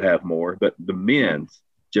USC would have more, but the men's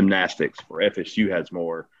gymnastics for FSU has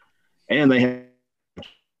more. And they have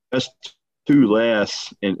just two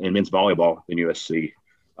less in men's volleyball than USC.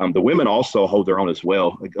 The women also hold their own as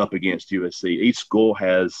well, like up against USC. Each school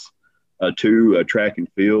has two track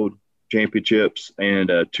and field championships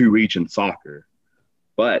and two region soccer.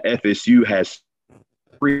 But FSU has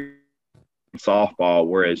three softball,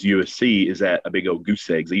 whereas USC is at a big old goose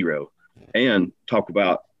egg 0. And I'm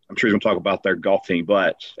sure he's going to talk about their golf team,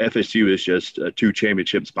 but FSU is just two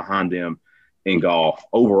championships behind them in golf.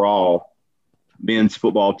 Overall, men's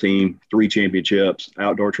football team, 3 championships,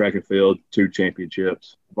 outdoor track and field, 2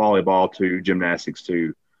 championships, volleyball, 2, gymnastics,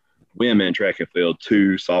 2, women track and field,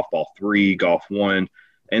 2, softball, 3, golf, 1,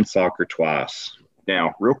 and soccer twice.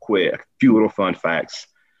 Now, real quick, a few little fun facts.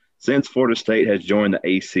 Since Florida State has joined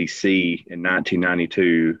the ACC in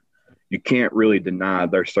 1992, you can't really deny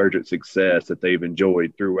their surge of success that they've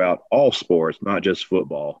enjoyed throughout all sports, not just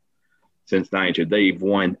football. Since 92, they've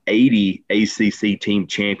won 80 ACC team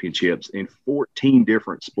championships in 14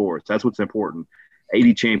 different sports. That's what's important.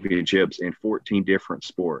 80 championships in 14 different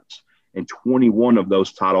sports. And 21 of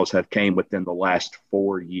those titles have came within the last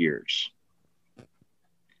 4 years.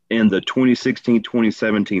 In the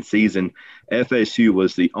 2016-2017 season, FSU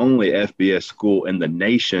was the only FBS school in the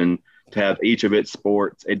nation to have each of its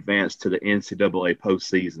sports advance to the NCAA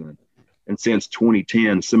postseason. And since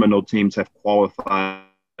 2010, Seminole teams have qualified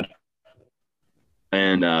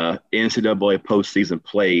and NCAA postseason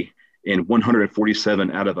play in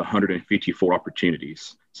 147 out of 154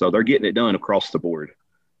 opportunities. So they're getting it done across the board.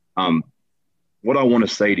 What I want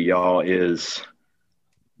to say to y'all is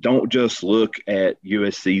don't just look at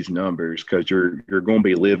USC's numbers because you're going to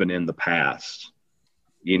be living in the past.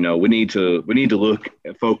 We need to look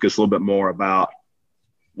and focus a little bit more about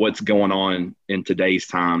what's going on in today's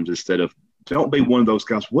times instead of don't be one of those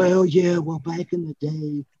guys. Well, back in the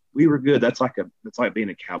day we were good. That's like being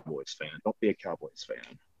a Cowboys fan. Don't be a Cowboys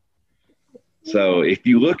fan. So if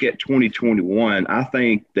you look at 2021, I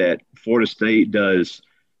think that Florida State does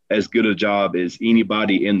as good a job as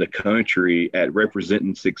anybody in the country at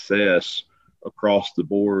representing success across the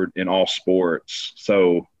board in all sports.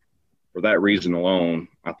 So for that reason alone,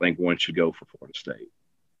 I think one should go for Florida State.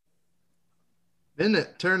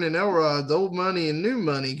 Bennett turning Elrod's old money and new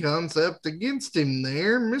money concept against him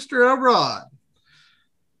there. Mr. Elrod,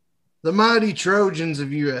 the mighty Trojans of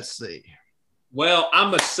USC. Well, I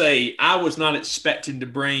must say, I was not expecting to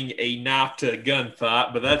bring a knife to a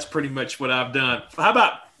gunfight, but that's pretty much what I've done. How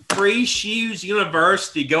about Free Shoes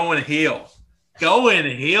University going hill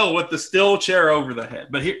with the steel chair over the head?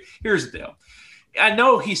 But here's the deal. I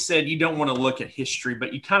know he said you don't want to look at history,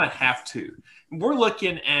 but you kind of have to. We're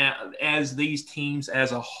looking at as these teams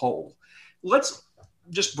as a whole. Let's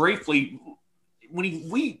just briefly,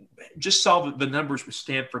 we just saw the numbers with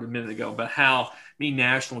Stanford a minute ago about how many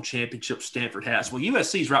national championships Stanford has. Well,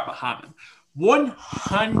 USC is right behind them.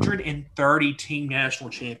 130 team national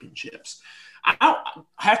championships. I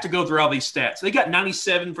have to go through all these stats. They got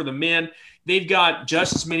 97 for the men. They've got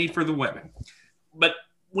just as many for the women. But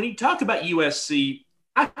when you talk about USC,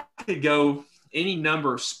 I could go any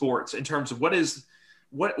number of sports in terms of what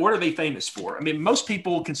are they famous for? I mean, most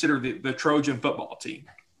people consider the Trojan football team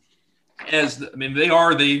they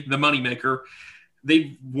are the moneymaker.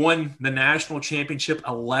 They've won the national championship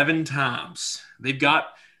 11 times. They've got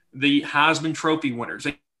the Heisman Trophy winners.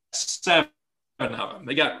 They got 7 of them.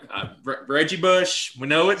 They got Reggie Bush. We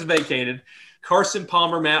know it's vacated. Carson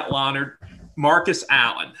Palmer, Matt Leinart, Marcus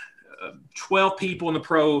Allen. 12 people in the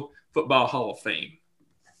Pro Football Hall of Fame.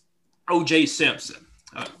 O.J. Simpson,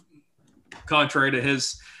 contrary to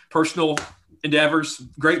his personal endeavors,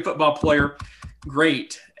 great football player,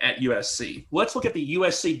 great at USC. Let's look at the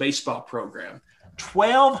USC baseball program.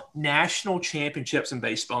 12 national championships in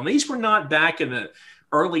baseball. And these were not back in the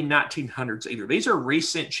early 1900s either. These are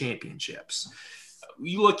recent championships.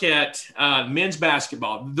 You look at men's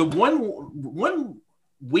basketball. The one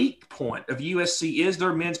weak point of USC is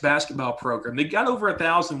their men's basketball program. They've got over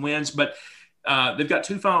 1,000 wins, but they've got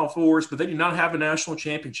 2 Final Fours, but they do not have a national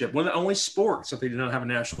championship. One of the only sports that they do not have a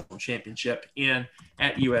national championship in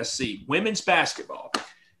at USC. Women's basketball.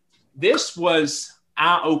 This was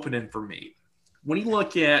eye-opening for me. When you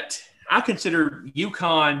look at, I consider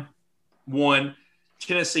UConn 1,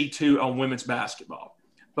 Tennessee 2 on women's basketball.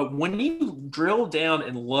 But when you drill down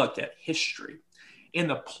and look at history and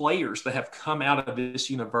the players that have come out of this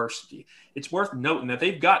university, it's worth noting that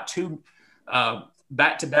they've got 2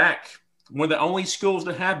 back-to-back. One of the only schools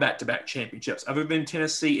that have back-to-back championships other than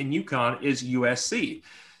Tennessee and UConn is USC.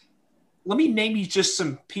 let me name you just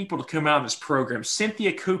some people to come out of this program.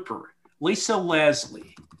 Cynthia Cooper, Lisa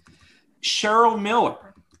Leslie, Cheryl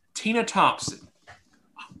Miller, Tina Thompson.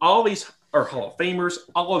 All these are Hall of Famers.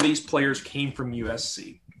 All of these players came from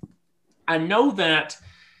USC. I know that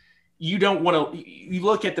you don't want to – you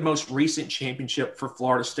look at the most recent championship for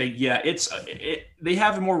Florida State. Yeah, they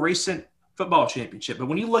have a more recent football championship. But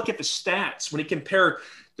when you look at the stats, when you compare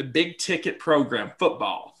the big ticket program,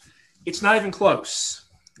 football, it's not even close.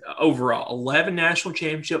 Overall, 11 national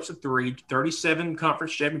championships of 3, 37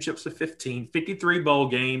 conference championships of 15, 53 bowl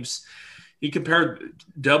games. He compared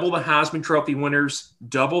double the Heisman Trophy winners,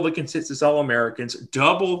 double the consensus All-Americans,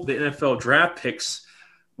 double the NFL draft picks,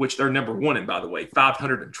 which they're number one in, by the way,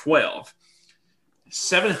 512.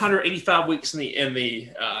 785 weeks in the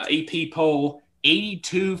AP poll,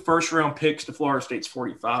 82 first-round picks to Florida State's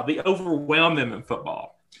 45. They overwhelmed them in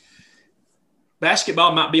football.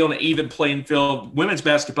 Basketball might be on an even playing field. Women's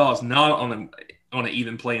basketball is not on an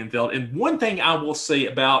even playing field. And one thing I will say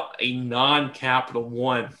about a non-Capital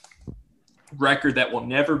One record that will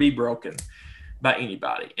never be broken by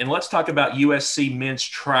anybody. And let's talk about USC men's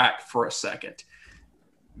track for a second.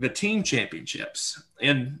 The team championships.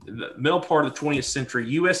 In the middle part of the 20th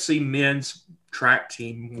century, USC men's track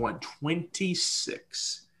team won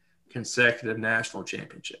 26 consecutive national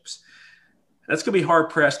championships. That's going to be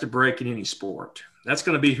hard-pressed to break in any sport. That's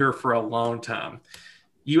going to be here for a long time.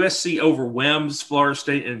 USC overwhelms Florida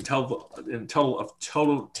State in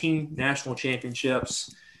total team national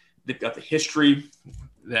championships. They've got the history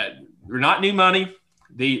that they're not new money.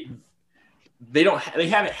 They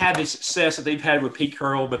haven't had the success that they've had with Pete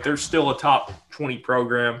Carroll, but they're still a top 20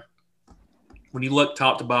 program. When you look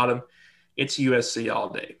top to bottom, it's USC all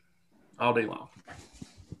day long.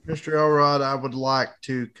 Mr. Elrod, I would like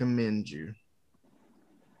to commend you.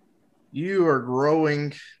 You are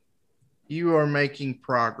growing. You are making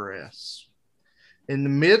progress. In the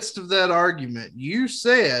midst of that argument, you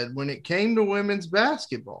said when it came to women's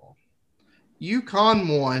basketball,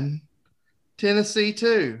 UConn won, Tennessee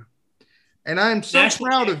too. And I'm so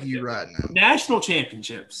proud of you right now. National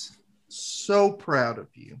championships. So proud of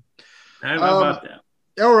you. I don't know about that.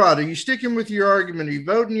 Elrod, are you sticking with your argument? Are you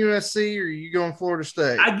voting USC or are you going Florida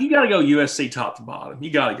State? You got to go USC top to bottom.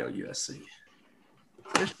 You got to go USC.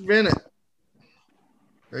 Mr. Bennett,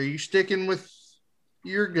 are you sticking with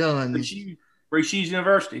your guns? Rasheed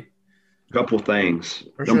University. Couple things.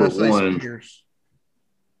 Or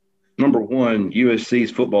Number one,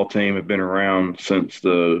 USC's football team have been around since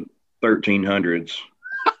the 1300s.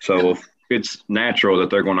 So it's natural that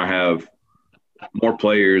they're going to have more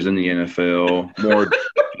players in the NFL, more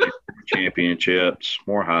championships,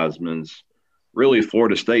 more Heismans. Really,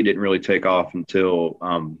 Florida State didn't really take off until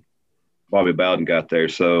Bobby Bowden got there.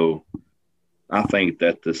 So I think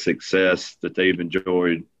that the success that they've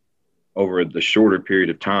enjoyed over the shorter period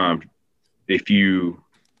of time, if you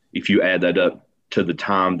add that up to the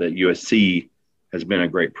time that USC has been a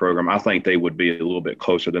great program, I think they would be a little bit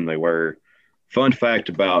closer than they were. Fun fact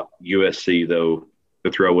about USC, though,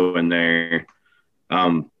 to throw in there,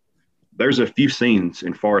 there's a few scenes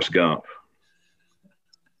in Forrest Gump.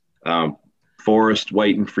 Forrest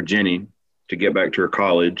waiting for Jenny to get back to her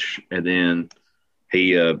college, and then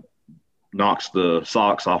he knocks the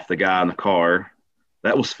socks off the guy in the car.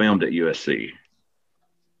 That was filmed at USC.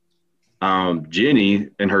 Jenny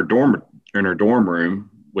in her dorm room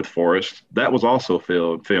with Forrest, that was also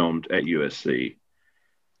filmed at USC.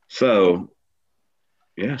 So,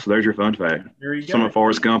 yeah, so there's your fun fact. Some of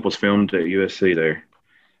Forrest Gump was filmed at USC there.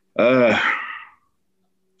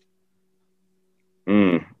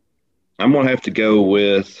 I'm going to have to go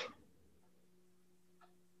with,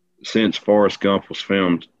 since Forrest Gump was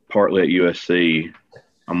filmed partly at USC,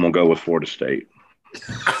 I'm going to go with Florida State.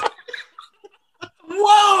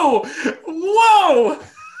 Whoa!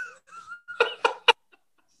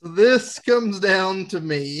 This comes down to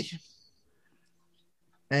me.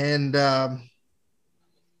 And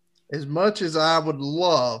as much as I would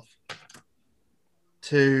love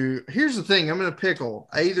to, here's the thing, I'm going to pickle.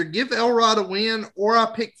 I either give Elrod a win or I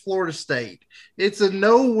pick Florida State. It's a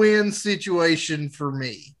no-win situation for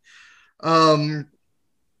me.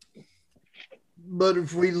 But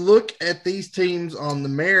if we look at these teams on the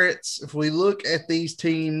merits, if we look at these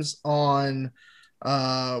teams on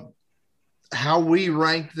how we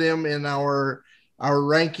rank them in our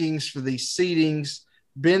rankings for these seedings,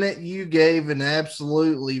 Bennett, you gave an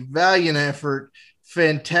absolutely valiant effort,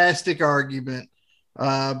 fantastic argument.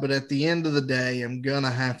 But at the end of the day, I'm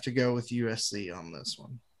gonna have to go with USC on this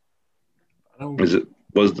one.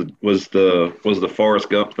 Was the Forrest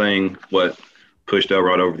Gump thing what pushed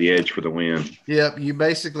Elrod over the edge for the win? Yep, you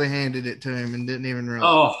basically handed it to him and didn't even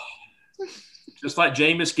realize. Just like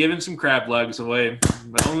Jameis giving some crab legs away.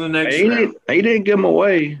 But on the next round. He didn't give them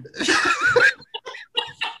away.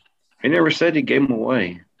 He never said he gave them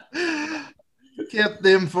away. Kept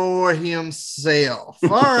them for himself. All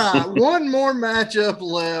right, one more matchup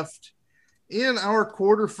left in our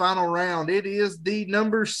quarterfinal round. It is the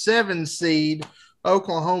number 7 seed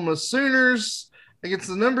Oklahoma Sooners against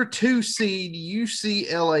the number 2 seed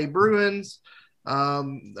UCLA Bruins.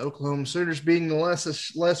 Oklahoma Sooners being the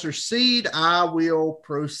lesser seed. I will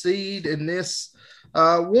proceed, and this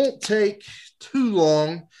won't take too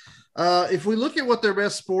long. If we look at what their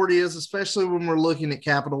best sport is, especially when we're looking at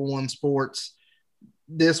Capital One Sports,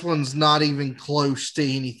 this one's not even close to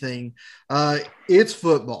anything. It's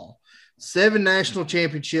football. 7 national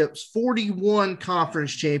championships, 41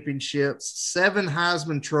 conference championships, 7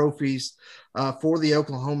 Heisman trophies for the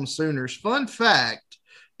Oklahoma Sooners. Fun fact,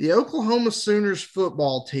 the Oklahoma Sooners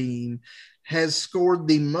football team has scored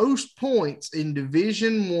the most points in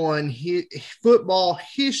Division I football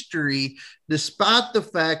history, despite the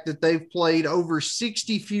fact that they've played over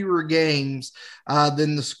 60 fewer games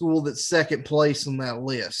than the school that's second place on that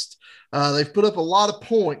list. They've put up a lot of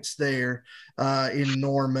points there in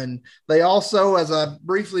Norman. They also, as I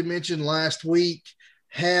briefly mentioned last week,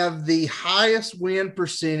 have the highest win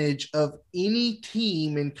percentage of any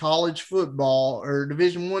team in college football or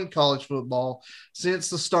Division I college football since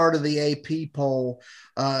the start of the AP poll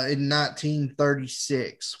in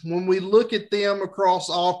 1936. When we look at them across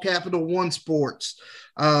all Capital One sports,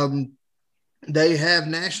 they have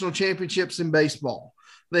national championships in baseball.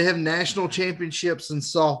 They have national championships in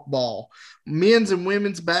softball, men's and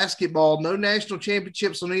women's basketball, no national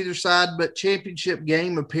championships on either side, but championship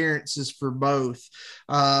game appearances for both.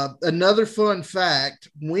 Another fun fact,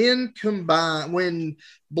 when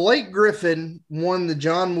Blake Griffin won the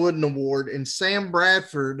John Wooden Award and Sam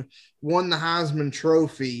Bradford won the Heisman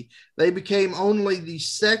Trophy, they became only the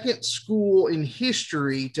second school in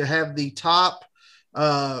history to have the top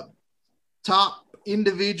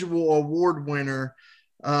individual award winner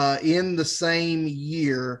in the same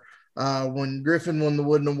year when Griffin won the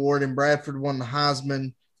Wooden Award and Bradford won the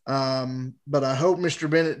Heisman. But I hope Mr.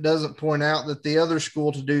 Bennett doesn't point out that the other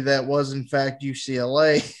school to do that was, in fact,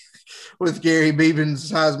 UCLA with Gary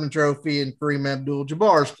Beeben's Heisman Trophy and Kareem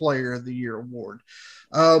Abdul-Jabbar's Player of the Year award.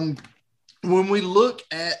 When we look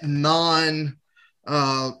at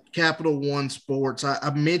Capital One sports,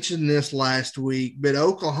 I mentioned this last week, but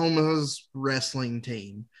Oklahoma's wrestling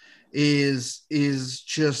team is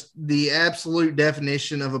just the absolute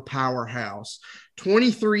definition of a powerhouse.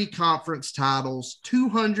 23 conference titles,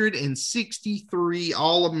 263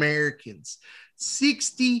 All-Americans,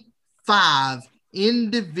 65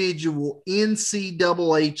 individual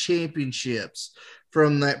NCAA championships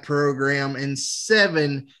from that program, and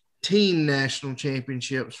 7 team national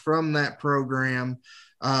championships from that program.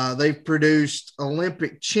 They've produced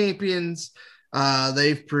Olympic champions.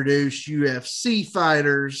 They've produced UFC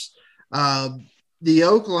fighters. The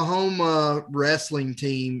Oklahoma wrestling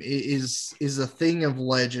team is a thing of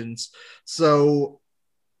legends. So,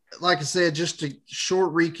 like I said, just a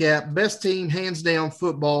short recap, best team, hands down,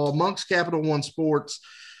 football amongst Capital One sports,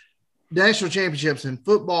 national championships in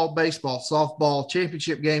football, baseball, softball,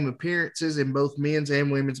 championship game appearances in both men's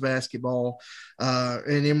and women's basketball.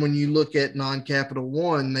 And then when you look at non-Capital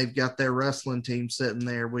One, they've got their wrestling team sitting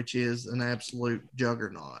there, which is an absolute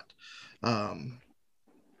juggernaut.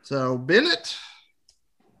 So, Bennett,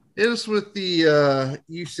 hit us with the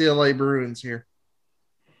UCLA Bruins here.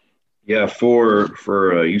 Yeah, for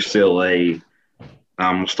UCLA,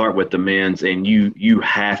 we'll start with the men's, and you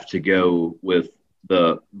have to go with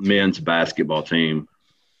the men's basketball team,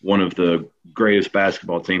 one of the greatest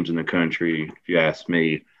basketball teams in the country, if you ask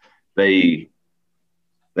me. They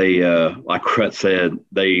like Rhett said,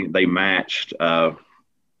 they matched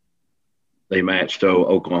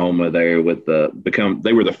Oklahoma there with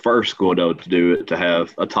they were the first school to do it, to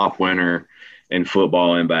have a top winner in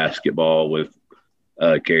football and basketball with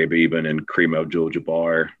Gary Beeben and Kareem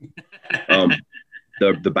Abdul-Jabbar.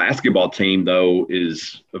 The basketball team, though,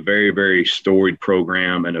 is a very, very storied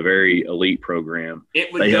program and a very elite program.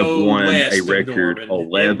 They have won a record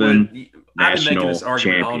 11 national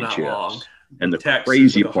championships. And the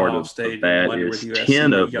crazy part of that is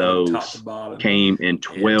 10 of those came in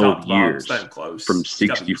 12 years, from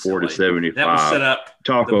 64 to 75.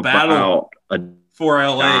 Talk about a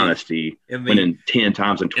dynasty winning 10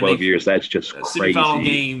 times in 12 years. That's just crazy.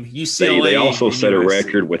 Game, UCLA, they also set a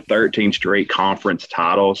record with 13 straight conference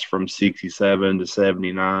titles from 67 to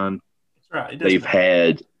 79. That's right. They've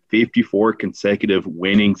had 54 consecutive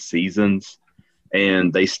winning seasons,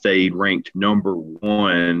 and they stayed ranked number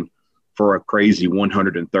 1 for a crazy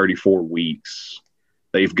 134 weeks.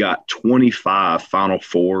 They've got 25 Final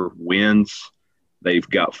Four wins. They've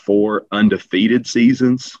got 4 undefeated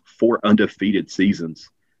seasons. 4 undefeated seasons.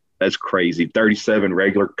 That's crazy. 37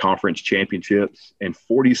 regular conference championships and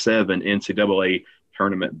 47 NCAA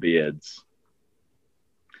tournament bids.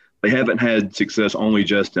 They haven't had success only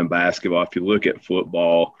just in basketball. If you look at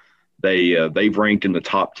football, they've ranked in the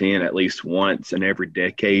top 10 at least once in every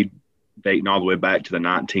decade, dating all the way back to the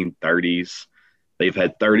 1930s. They've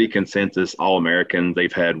had 30 consensus All-Americans.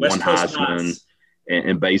 They've had West one Coast Heisman. Knights.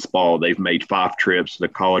 In baseball, they've made 5 trips to the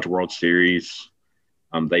College World Series.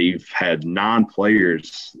 They've had 9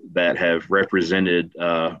 players that have represented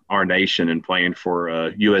our nation and playing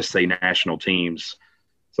for USA national teams.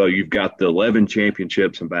 So you've got the 11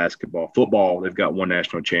 championships in basketball. Football, they've got 1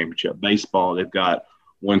 national championship. Baseball, they've got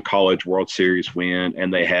 1 College World Series win,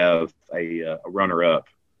 and they have a runner-up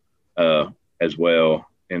as well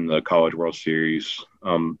in the College World Series.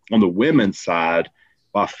 On the women's side,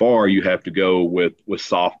 by far you have to go with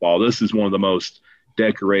softball. This is one of the most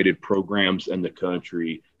decorated programs in the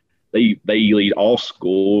country. They lead all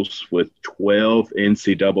schools with 12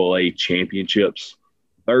 NCAA championships,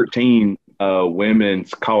 13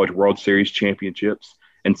 women's College World Series championships,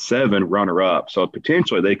 and 7 runner-up. So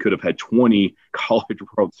potentially they could have had 20 College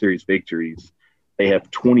World Series victories. They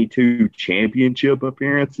have 22 championship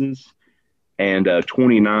appearances and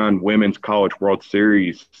 29 women's College World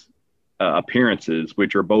Series appearances,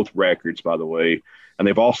 which are both records, by the way. And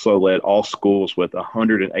they've also led all schools with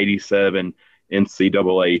 187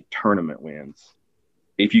 NCAA tournament wins.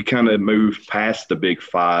 If you kind of move past the Big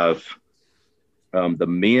Five, the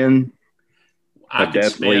men have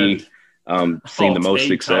definitely seen the most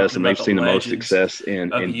success, and they've seen the most success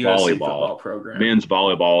in volleyball. Men's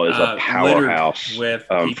volleyball is a powerhouse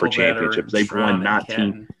for championships. They've won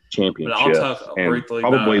 19 championships, and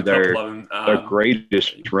probably their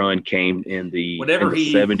greatest run came in the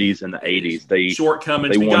 70s and the 80s. They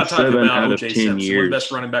won 7 out of 10 years,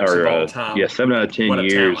 7 out of 10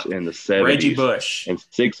 years in the 70s, Reggie Bush, and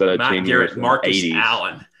 6 out of 10 years in the 80s.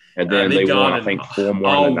 Allen. And then they won, I think, 4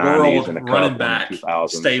 more in the 90s and a couple in the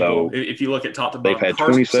 2000s. So if you look at top to bottom, they've had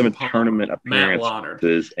 27 tournament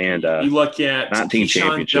appearances and you look at 19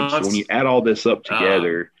 championships. So when you add all this up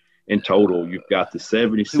together, in total, you've got the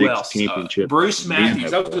 76 championships. Bruce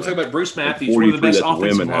Matthews. I was going to talk about Bruce Matthews, one of the best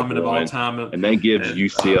offensive linemen of all time. And that gives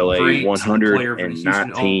UCLA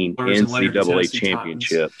 119 NCAA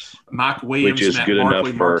championships, Mike Williams, which is Matt good Barkley, enough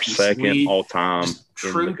for Marcus second Lee, all-time.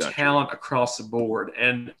 True talent across the board.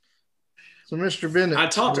 And so, Mr. Bennett, I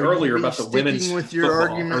talked earlier about the women's with your football,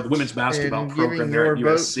 argument or the women's basketball and program there at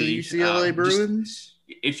USC. UCLA Bruins.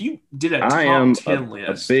 If you did a top I am 10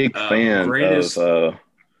 list, a big fan of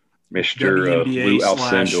Mr. Lou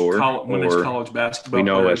Alcindor, or we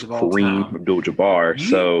know as Kareem Abdul-Jabbar.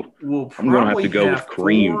 So I'm going to have to go with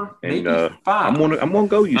Kareem, and I'm going to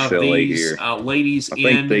go UCLA here. Ladies,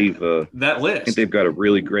 I think that list. I think they've got a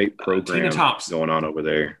really great program going on over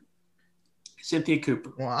there. Cynthia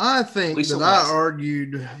Cooper. Well, I think Lisa that I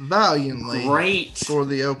argued valiantly for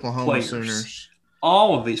the Oklahoma players. Sooners.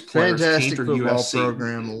 All of these players fantastic came through football USC.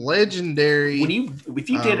 Program, legendary. If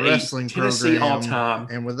you did wrestling a Tennessee program, all time,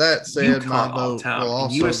 and with that said, UConn my vote will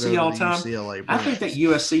also USC go all to time. UCLA. I think that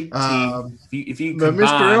USC team, if you but combine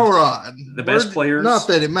Mr. Elrod, the best players, not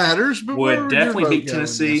that it matters, but would definitely beat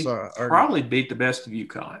Tennessee. Probably Probably beat the best of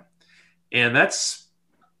UConn, and that's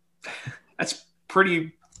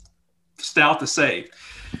pretty stout to say.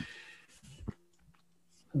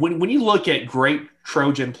 When you look at great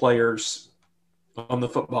Trojan players on the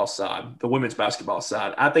football side, the women's basketball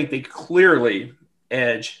side, I think they clearly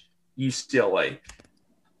edge UCLA.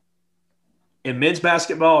 In men's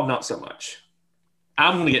basketball, not so much.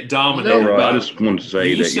 I'm going to get dominated. No, I just want to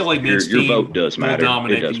say that UCLA men's your team vote does matter. Will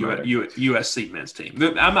dominate it does the matter. USC men's team.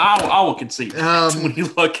 I will concede that when you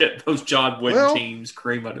look at those John Wooden teams,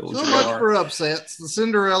 Kareem Abdul-Jabbar. So much for upsets. The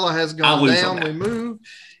Cinderella has gone down. We move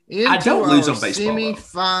into I don't lose on baseball.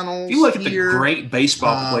 Semifinals. If you look at the great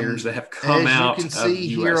baseball players that have come out, you can see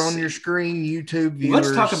here on your screen, YouTube viewers.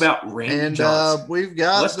 Let's talk about Randy Johnson. We've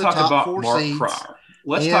got Let's the talk top about 4 Mark seeds. Pryor.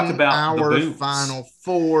 Let's talk about our the Boones. Final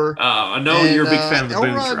 4. I know you're a big fan of the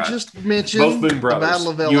Boones, Elrod right? just mentioned both Boone brothers, the Battle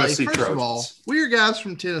of LA. USC First Trojans. of all, we're guys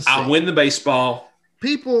from Tennessee. I win the baseball.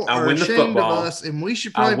 People are ashamed of us, and we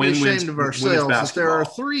should probably be ashamed of ourselves that there are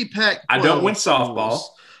 3 Pac-12 I don't win softball.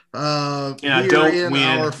 I here don't in win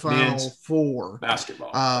our Final men's Four.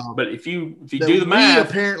 basketball. But if you That do the we math,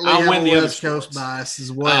 apparently I'll have win a the other West Coast sports. bias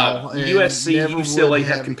as well, and USC, never would UCLA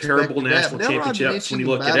have have comparable expected that. national But Elrod championships when mentioned you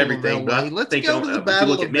the look at Battle of everything. LA. But I Let's think go to the if you Battle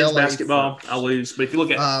look at of men's LA basketball, first. I'll lose. But if you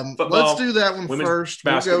look at Let's football, do that one women's first.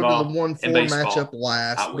 We'll go to the basketball, 1-4 and matchup baseball,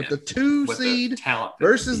 last I with win the 2 with the seed talent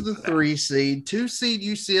versus the 3 seed. 2 seed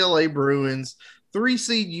UCLA Bruins, 3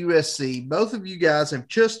 seed USC. Both of you guys have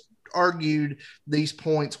just argued these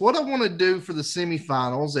points. What I want to do for the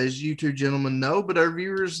semifinals, as you two gentlemen know, but our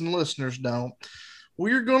viewers and listeners don't,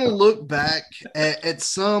 we're going to look back at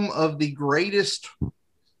some of the greatest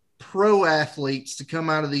pro athletes to come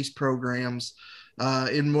out of these programs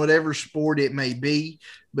in whatever sport it may be.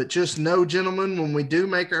 But just know, gentlemen, when we do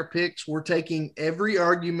make our picks, we're taking every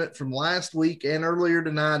argument from last week and earlier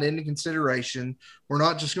tonight into consideration. We're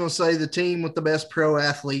not just going to say the team with the best pro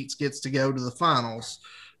athletes gets to go to the finals.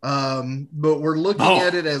 But we're looking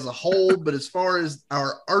at it as a whole. But as far as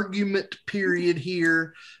our argument period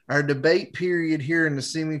here, our debate period here in the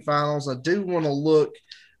semifinals, I do want to look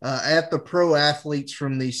at the pro athletes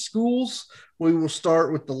from these schools. We will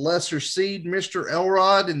start with the lesser seed, Mr.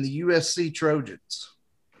 Elrod and the USC Trojans.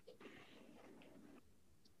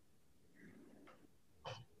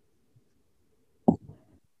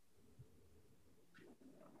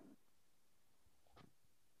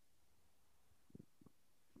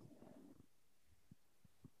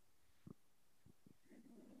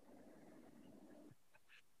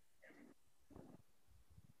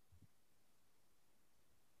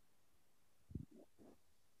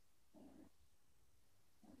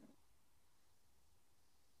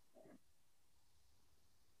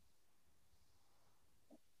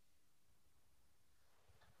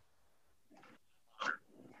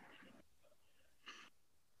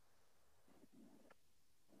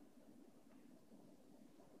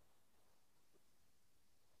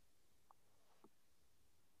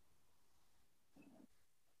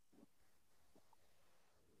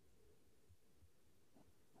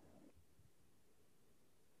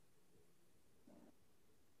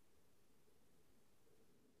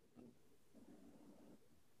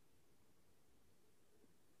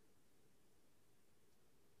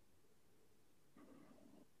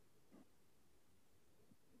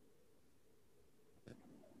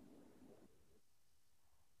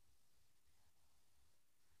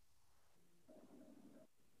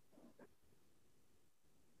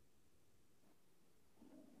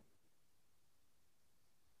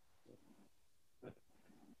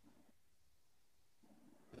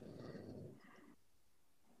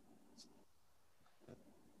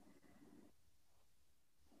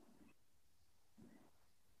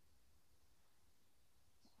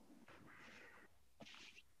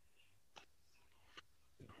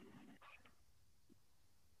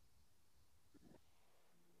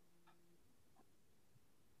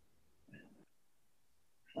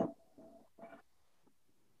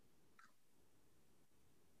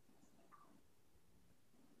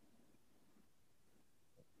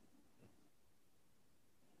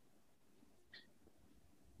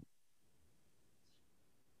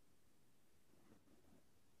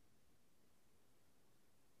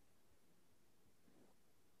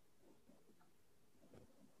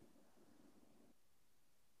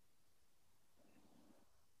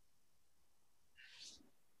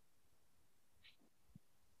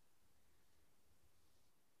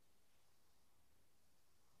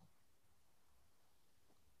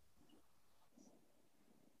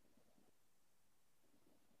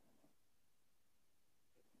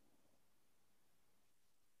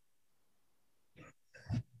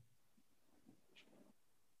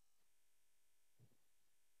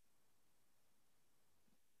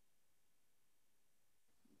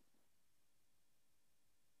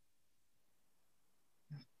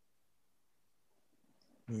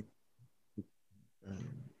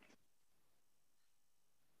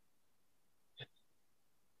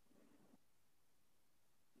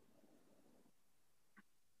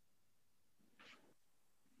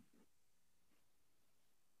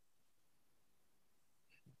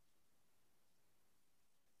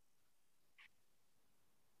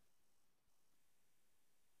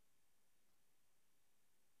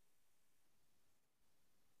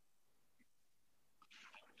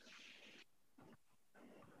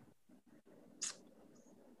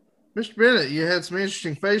 Mr. Bennett, you had some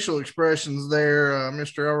interesting facial expressions there,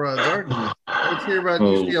 Mr. Elrod's argument. Let's hear about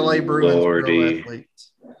UCLA Bruins pro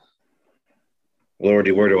athletes.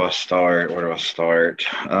 Lordy, where do I start? Where do I start?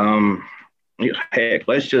 Heck,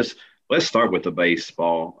 let's start with the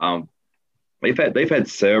baseball. They've had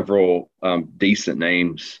several decent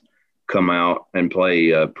names come out and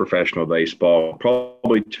play professional baseball.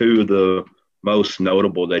 Probably two of the most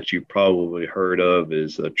notable that you've probably heard of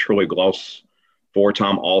is Troy Gloss,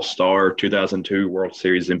 four-time All-Star, 2002 World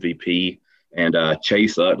Series MVP, and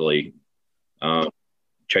Chase Utley. Uh,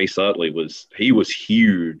 Chase Utley was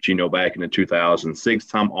huge, back in the 2000s,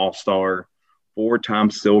 six-time All-Star,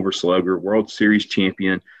 four-time Silver Slugger, World Series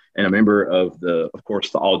champion, and a member of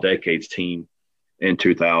course, the All Decades team in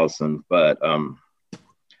 2000. But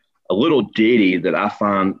a little ditty that I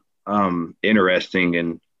find interesting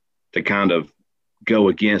and to kind of go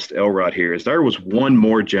against Elrod here is there was one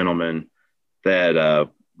more gentleman that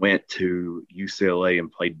went to UCLA and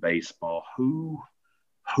played baseball. Who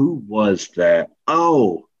was that?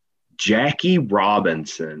 Oh, Jackie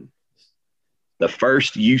Robinson, the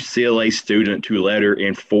first UCLA student to letter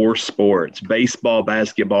in four sports: baseball,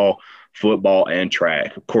 basketball, football, and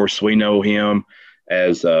track. Of course, we know him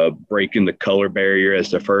as breaking the color barrier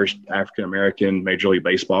as the first African-American Major League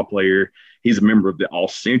Baseball player. He's a member of the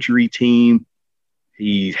All-Century team.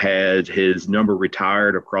 He had his number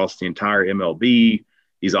retired across the entire MLB.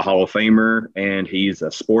 He's a Hall of Famer, and he's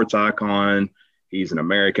a sports icon. He's an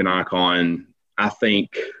American icon. I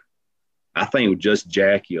think just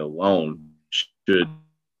Jackie alone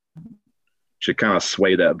should kind of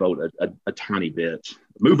sway that vote a tiny bit.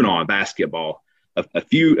 Moving on, basketball. A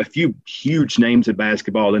few huge names in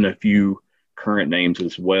basketball, and a few current names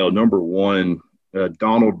as well. Number one,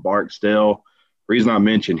 Donald Barksdale. Reason I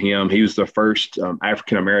mention him, he was the first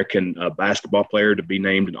African-American basketball player to be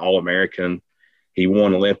named an All-American. He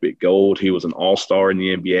won Olympic gold. He was an all-star in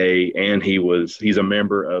the NBA, and he's a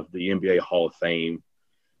member of the NBA Hall of Fame.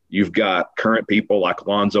 You've got current people like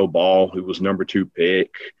Lonzo Ball, who was number 2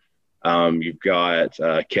 pick. You've got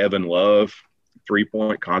Kevin Love,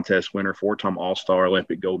 three-point contest winner, 4-time All-Star,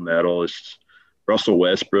 Olympic gold medalist. Russell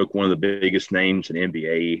Westbrook, one of the biggest names in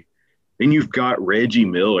NBA. Then you've got Reggie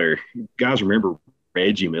Miller. You guys remember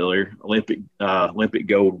Reggie Miller, Olympic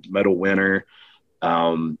gold medal winner,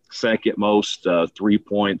 second most 3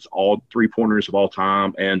 points, all 3-pointers of all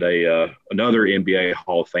time, and another NBA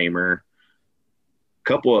Hall of Famer.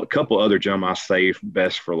 Couple other gentlemen I saved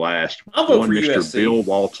best for last. I'll vote One, for Mr. USC. Bill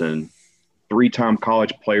Walton, 3-time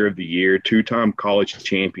College Player of the Year, 2-time college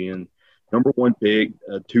champion, number 1 pick,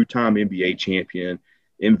 2-time NBA champion,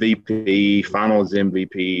 MVP, Finals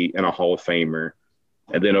MVP, and a Hall of Famer.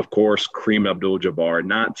 And then, of course, Kareem Abdul-Jabbar,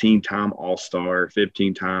 19-time All-Star,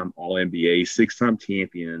 15-time All-NBA, 6-time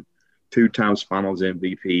champion, 2 times Finals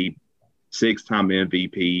MVP, 6-time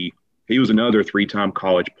MVP. He was another 3-time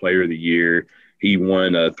College Player of the Year. He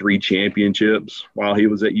won 3 championships while he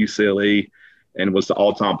was at UCLA and was the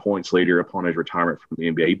all-time points leader upon his retirement from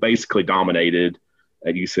the NBA. He basically dominated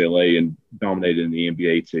at UCLA and dominated in the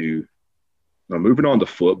NBA too. Now, moving on to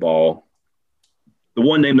football, the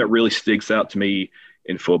one name that really sticks out to me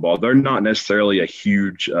in football, they're not necessarily a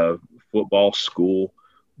huge football school,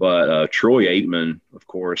 but Troy Aikman, of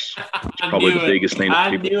course, is probably the biggest name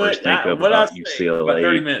that people first think of about UCLA. About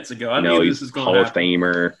 30 minutes ago, I knew this was going to happen. Hall of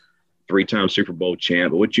Famer, 3-time Super Bowl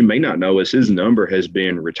champ. But what you may not know is his number has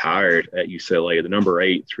been retired at UCLA. The number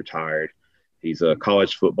 8 is retired. He's a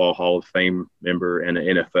college football Hall of Fame member and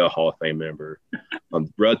an NFL Hall of Fame member.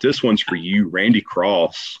 Brett, this one's for you. Randy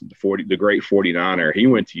Cross, the great 49er. He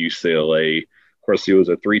went to UCLA. Of course, he was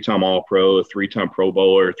a 3-time All-Pro, a 3-time Pro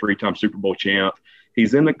Bowler, 3-time Super Bowl champ.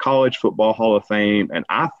 He's in the College Football Hall of Fame, and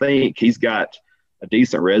I think he's got a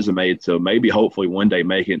decent resume to maybe hopefully one day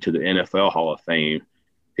make it to the NFL Hall of Fame.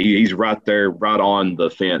 He's right there, right on the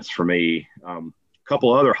fence for me. A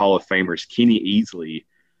couple other Hall of Famers, Kenny Easley.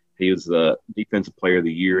 He was the Defensive Player of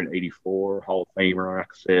the Year in '84, Hall of Famer, like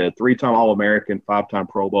I said, 3-time All-American, 5-time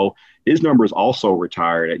Pro Bowl. His number is also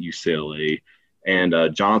retired at UCLA. And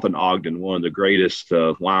Jonathan Ogden, one of the greatest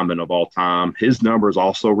linemen of all time, his number is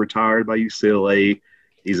also retired by UCLA.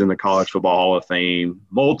 He's in the College Football Hall of Fame,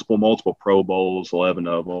 multiple Pro Bowls, 11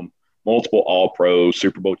 of them, multiple All-Pros,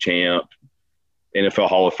 Super Bowl champ, NFL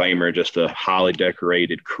Hall of Famer, just a highly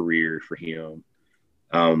decorated career for him.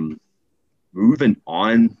 Moving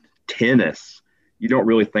on, tennis. You don't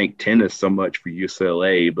really think tennis so much for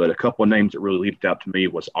UCLA, but a couple of names that really leaped out to me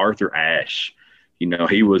was Arthur Ashe. You know,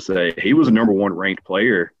 he was a number 1 ranked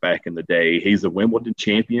player back in the day. He's a Wimbledon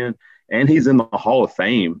champion, and he's in the Hall of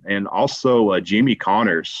Fame. And also Jimmy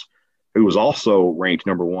Connors, who was also ranked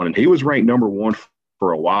number 1, and he was ranked number 1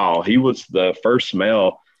 for a while. He was the first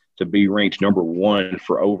male to be ranked number 1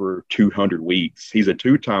 for over 200 weeks. He's a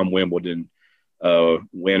 2-time Wimbledon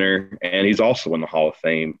winner, and he's also in the Hall of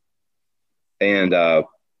Fame. And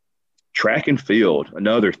track and field,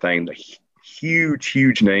 another thing, the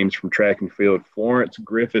huge names from track and field. Florence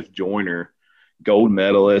Griffith Joyner, gold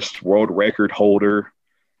medalist, world record holder,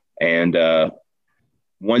 and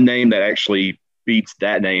one name that actually beats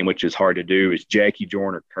that name, which is hard to do, is Jackie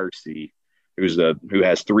Joyner Kersee, who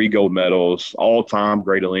has 3 gold medals, all-time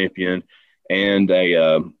great Olympian, and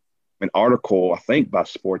an article I think by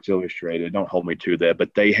Sports Illustrated. Don't hold me to that,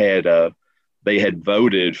 but they had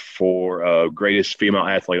voted for greatest female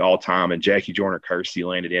athlete all time, and Jackie Joyner Kersee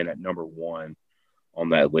landed in at number 1 on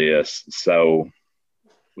that list. So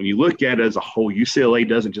when you look at it as a whole, UCLA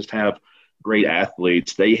doesn't just have great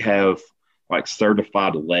athletes; they have like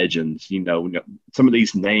certified legends. Some of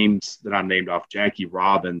these names that I named off: Jackie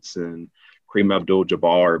Robinson, Kareem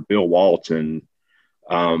Abdul-Jabbar, Bill Walton,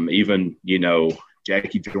 even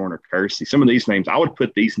Jackie Joyner Kersee. Some of these names, I would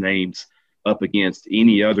put these names up against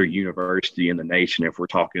any other university in the nation if we're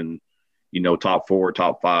talking, top 4,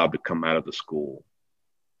 top 5 to come out of the school.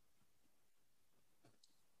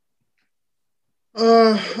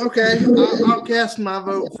 Okay. I'll cast my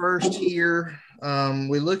vote first here.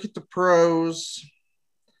 We look at the pros.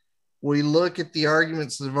 We look at the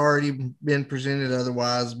arguments that have already been presented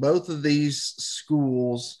otherwise. Both of these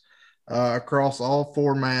schools across all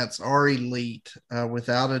formats are elite,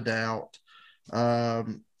 without a doubt.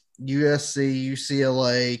 USC,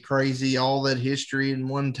 UCLA, crazy, all that history in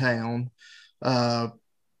one town.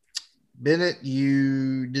 Bennett,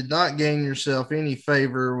 you did not gain yourself any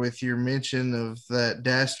favor with your mention of that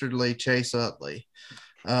dastardly Chase Utley.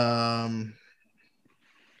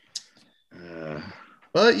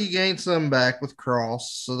 But you gained some back with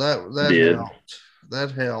Cross, so that helped.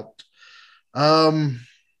 That helped. Are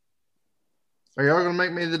y'all going to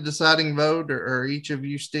make me the deciding vote, or are each of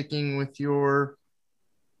you sticking with your?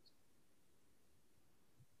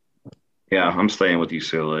 Yeah, I'm staying with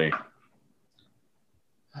UCLA.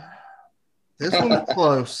 This one's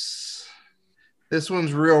close. This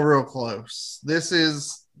one's real close. This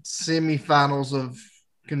is semifinals of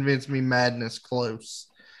Convince Me Madness close.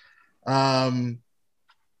 But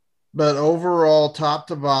overall, top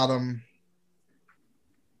to bottom,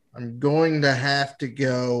 I'm going to have to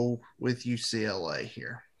go with UCLA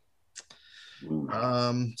here.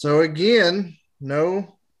 So again,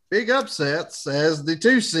 no big upsets as the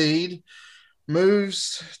 2 seed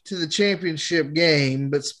moves to the championship game.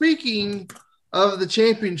 But speaking of the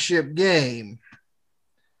championship game,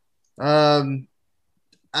 I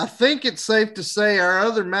think it's safe to say our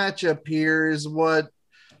other matchup here is what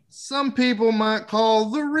some people might call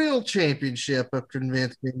the real championship of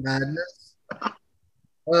Convince Me Madness.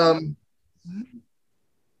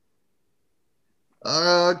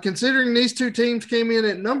 Considering these 2 teams came in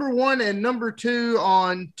at number 1 and number 2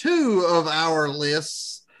 on 2 of our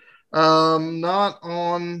lists, not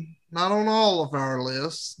on all of our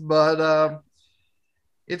lists, but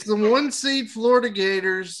it's the 1 seed Florida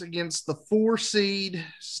Gators against the 4 seed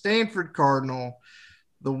Stanford Cardinal.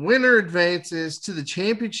 The winner advances to the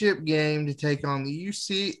championship game to take on the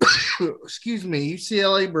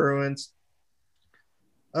UCLA Bruins.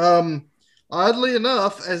 Oddly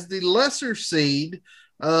enough, as the lesser seed,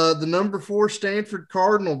 the number 4 Stanford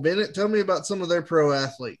Cardinal. Bennett, tell me about some of their pro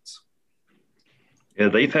athletes. Yeah,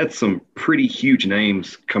 they've had some pretty huge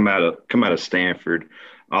names come out of Stanford.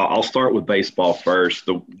 I'll start with baseball first.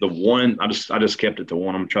 The one I just kept it to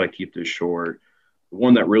one. I'm trying to keep this short. The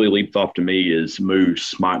one that really leaped off to me is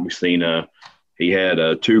Mike Mussina. He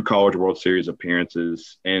had 2 College World Series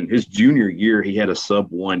appearances, and his junior year he had a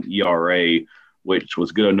sub-1 ERA, which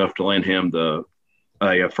was good enough to land him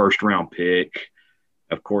a first-round pick.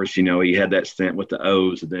 Of course, he had that stint with the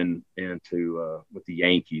O's and then with the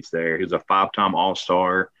Yankees there. He was a 5-time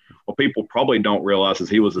All-Star. What people probably don't realize is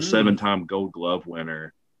he was a 7-time Gold Glove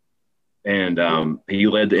winner. And he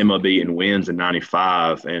led the MLB in wins in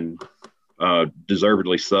 95 and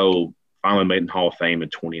deservedly so, finally made in Hall of Fame in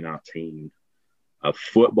 2019.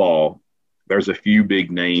 Football, there's a few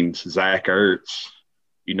big names. Zach Ertz,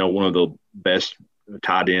 one of the best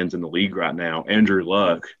tight ends in the league right now. Andrew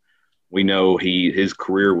Luck, we know his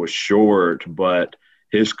career was short, but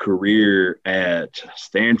his career at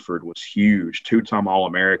Stanford was huge. 2-time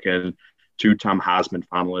All-American, 2-time Heisman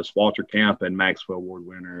finalist, Walter Camp and Maxwell Award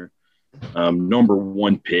winner, number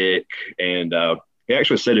 1 pick. And he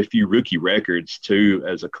actually set a few rookie records, too,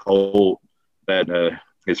 as a Colt that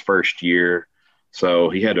his first year. So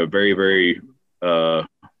he had a very, very,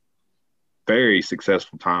 very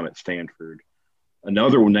successful time at Stanford.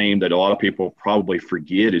 Another name that a lot of people probably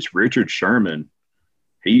forget is Richard Sherman.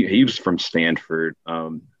 He was from Stanford,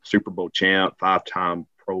 Super Bowl champ, 5-time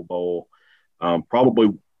Pro Bowl. Probably,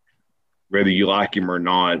 whether you like him or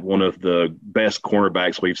not, one of the best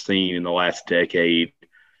cornerbacks we've seen in the last decade.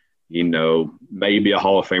 Maybe a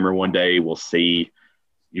Hall of Famer one day, we'll see.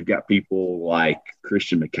 You've got people like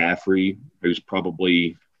Christian McCaffrey, who's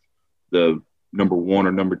probably the number one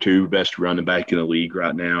or number two best running back in the league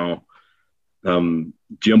right now.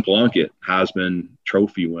 Jim Plunkett, Heisman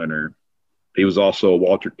Trophy winner. He was also a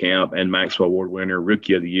Walter Camp and Maxwell Award winner,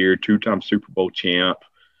 Rookie of the Year, two-time Super Bowl champ,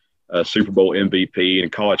 Super Bowl MVP,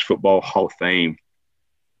 and College Football Hall of Fame.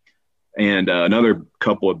 And another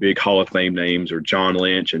couple of big Hall of Fame names are John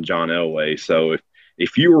Lynch and John Elway. So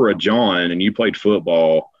if you were a John and you played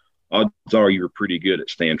football, odds are you were pretty good at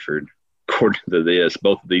Stanford. According to this,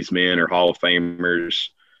 both of these men are Hall of Famers.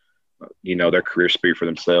 Their careers speak for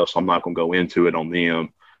themselves, so I'm not going to go into it on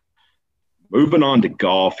them. Moving on to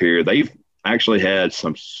golf here, they've actually had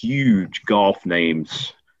some huge golf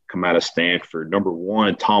names come out of Stanford. Number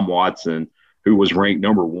one, Tom Watson, who was ranked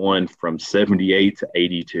number one from 78 to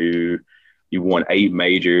 82. He won 8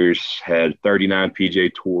 majors, had 39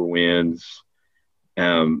 PGA Tour wins,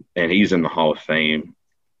 and he's in the Hall of Fame.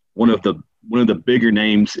 One of the bigger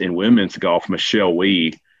names in women's golf, Michelle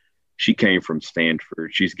Wie, she came from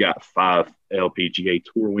Stanford. She's got 5 LPGA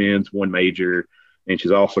Tour wins, 1 major, and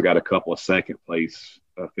she's also got a couple of second place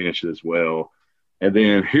finishes as well. And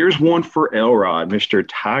then here's one for Elrod, Mr.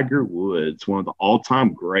 Tiger Woods, one of the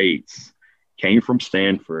all-time greats, came from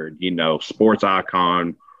Stanford, sports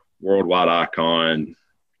icon, worldwide icon,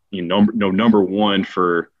 number one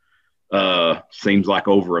for seems like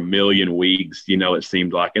over 1 million weeks, it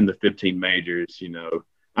seemed like in the 15 majors,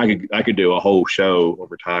 I could do a whole show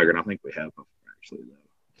over Tiger, and I think we have before, actually,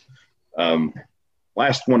 though.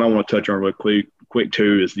 Last one I want to touch on real quick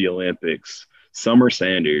too is the Olympics. Summer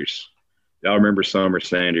Sanders. Y'all remember Summer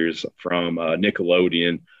Sanders from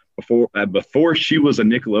Nickelodeon. Before she was a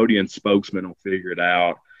Nickelodeon spokesman on Figure It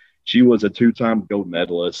Out, she was a 2-time gold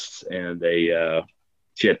medalist, and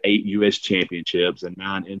she had 8 U.S. championships and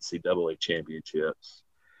 9 NCAA championships.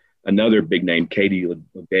 Another big name, Katie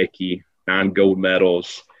Ledecky, 9 gold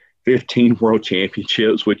medals, 15 world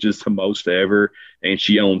championships, which is the most ever, and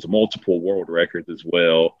she owns multiple world records as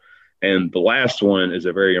well. And the last one is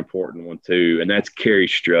a very important one too, and that's Carrie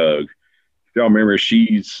Strug. If y'all remember,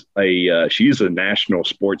 she's a national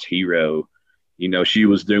sports hero. She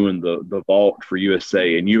was doing the vault for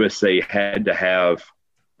USA, and USA had to have,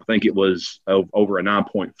 I think it was over a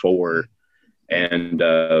 9.4,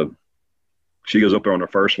 and she goes up there on her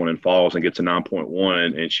first one and falls and gets a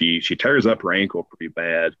 9.1, and she tears up her ankle pretty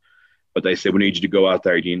bad. But they said, we need you to go out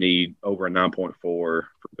there. You need over a 9.4 for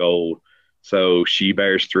gold. So she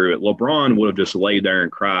bears through it. LeBron would have just laid there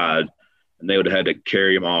and cried, and they would have had to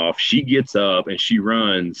carry him off. She gets up and she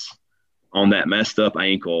runs on that messed up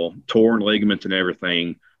ankle, torn ligaments and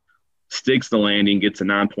everything, sticks the landing, gets a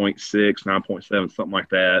 9.6, 9.7, something like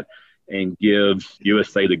that, and gives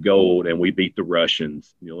USA the gold, and we beat the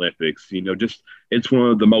Russians in the Olympics. It's one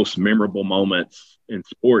of the most memorable moments in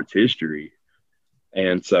sports history.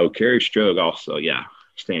 And so Carrie Strug also,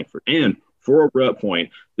 Stanford. And for a rut point,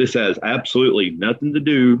 this has absolutely nothing to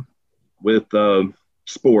do with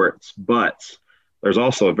sports, but there's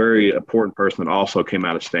also a very important person that also came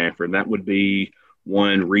out of Stanford, and that would be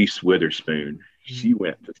one Reese Witherspoon. She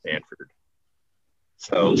went to Stanford.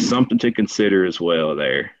 So something to consider as well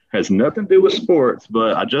there. Has nothing to do with sports,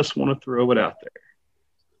 but I just want to throw it out there.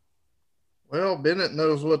 Well, Bennett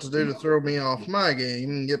knows what to do to throw me off my game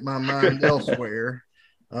and get my mind elsewhere.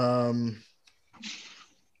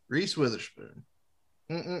 Reese Witherspoon.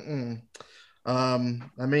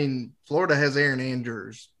 Florida has Aaron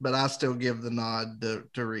Andrews, but I still give the nod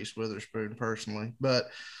to Reese Witherspoon personally. But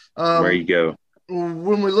there you go.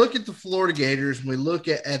 When we look at the Florida Gators and we look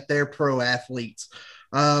at their pro athletes,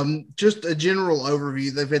 just a general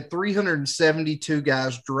overview, they've had 372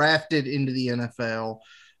 guys drafted into the NFL,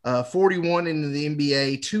 41 into the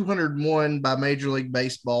NBA, 201 by Major League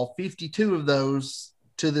Baseball. 52 of those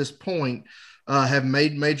to this point have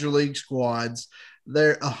made Major League squads.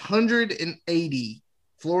 There 180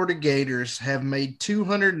 Florida Gators have made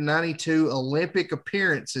 292 Olympic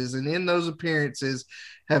appearances, and in those appearances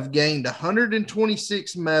have gained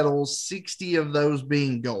 126 medals, 60 of those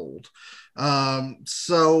being gold.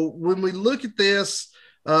 So when we look at this,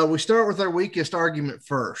 we start with our weakest argument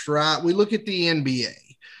first, right? We look at the NBA.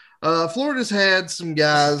 Florida's had some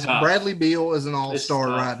guys. Bradley Beal is an all-star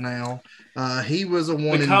right now. He was a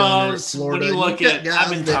one and done at Florida. When you look at,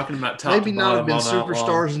 I've been talking about top maybe not have been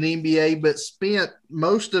superstars in the NBA, but spent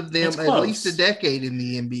most of them It's at least a close. decade in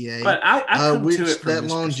the NBA. But I come to which it from that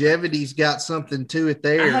this longevity's got something to it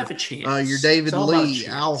there. I have a Your chance. It's David all about Lee,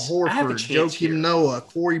 Al chance. I have a Horford, chance Joakim here Noah,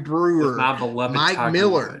 Corey with Brewer, my beloved Mike Tiger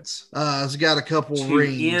Miller Woods has got a couple to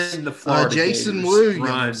rings. end the Florida Jason Gators' run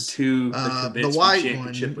Williams, to the the convincing white one,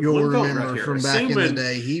 championship with you'll one vote right remember here. from back in the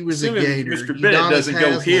day. He was a Assuming Gator. Mr. Bennett Udonis doesn't go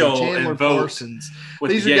Haslam, heel Chandler and vote Parsons.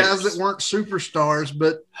 with These the are guys Gators. that weren't superstars,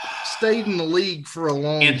 but stayed in the league for a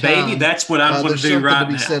long And time. baby, that's what I'm going There's to do something to right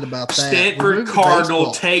be now. said about that. Stanford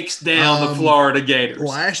Cardinal takes down the Florida Gators.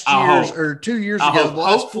 Last I year's hope. or 2 years I ago, hope. the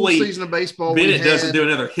last full Hopefully, season of baseball, Bennett we doesn't had do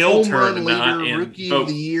another hill home turn run leader, tonight and rookie of vote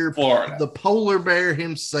the year, Florida. the polar bear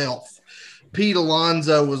himself. Pete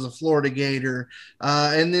Alonso was a Florida Gator,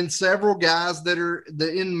 and then several guys that are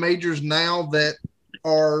in majors now that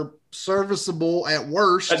are serviceable at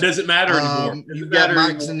worst. That doesn't matter anymore. You've got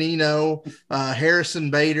Mike Zunino,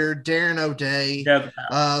 Harrison Bader, Darren O'Day,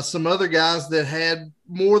 some other guys that had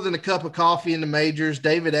more than a cup of coffee in the majors,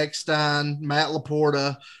 David Eckstein, Matt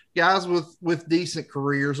Laporta, guys with decent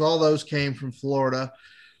careers. All those came from Florida.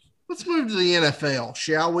 Let's move to the NFL,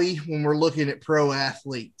 shall we, when we're looking at pro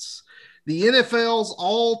athletes. The NFL's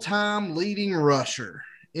all-time leading rusher,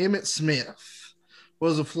 Emmitt Smith,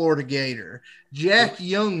 was a Florida Gator. Jack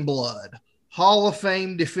Youngblood, Hall of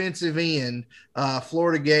Fame defensive end,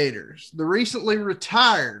 Florida Gators. The recently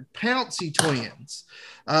retired Pouncey twins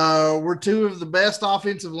were two of the best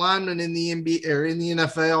offensive linemen in the NBA or in the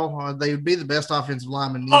NFL. They would be the best offensive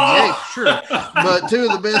linemen in the NBA for sure, but two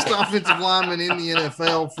of the best offensive linemen in the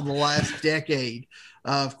NFL for the last decade.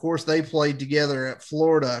 Of course, they played together at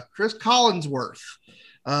Florida. Chris Collinsworth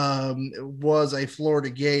was a Florida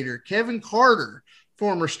Gator. Kevin Carter,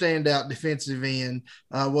 former standout defensive end,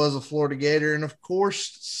 was a Florida Gator. And of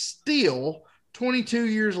course, still 22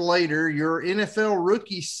 years later, your NFL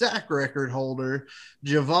rookie sack record holder,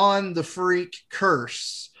 Javon the Freak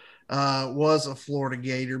Curse, was a Florida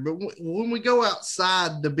Gator. But when we go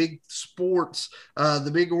outside the big sports, the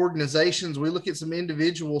big organizations, we look at some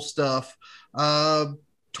individual stuff.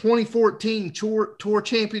 2014 tour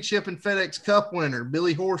championship and FedEx Cup winner,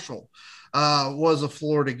 Billy Horschel, was a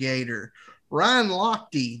Florida Gator. Ryan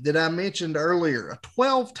Lochte, that I mentioned earlier, a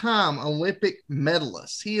 12-time Olympic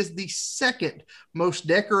medalist. He is the second most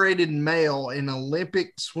decorated male in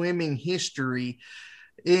Olympic swimming history,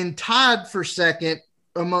 and tied for second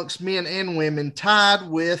amongst men and women, tied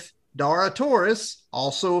with Dara Torres,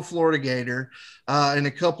 also a Florida Gator, and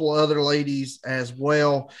a couple other ladies as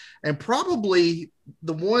well. And probably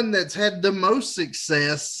the one that's had the most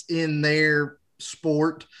success in their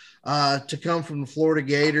sport to come from the Florida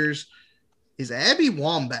Gators is Abby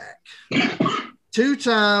Wambach,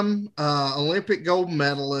 two-time Olympic gold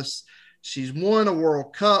medalist. She's won a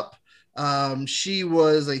World Cup. She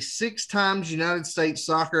was a 6 times United States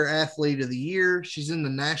Soccer Athlete of the Year. She's in the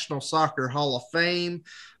National Soccer Hall of Fame.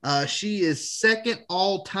 She is second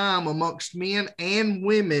all time amongst men and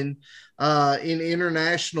women in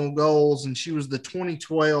international goals, and she was the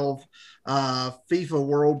 2012 FIFA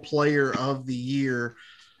World Player of the Year,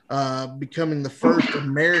 becoming the first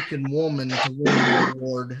American woman to win the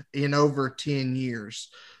award in over 10 years.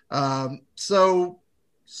 So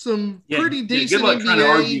some pretty decent good luck NBA, trying to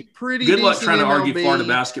argue. pretty good luck decent trying to MLB, argue Florida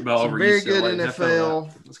basketball some over very UCLA. good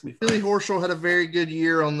NFL. Billy Fun. Horschel had a very good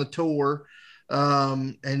year on the tour,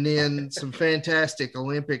 and then some fantastic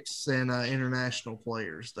Olympics and international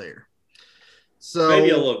players there. So maybe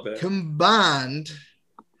a little bit combined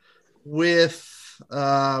with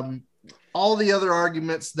all the other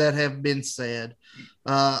arguments that have been said.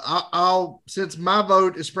 I'll since my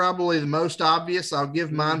vote is probably the most obvious, I'll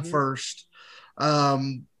give mine first.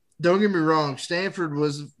 Don't get me wrong, Stanford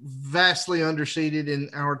was vastly underseeded in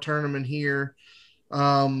our tournament here.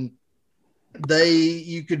 You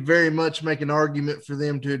could very much make an argument for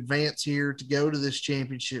them to advance here to go to this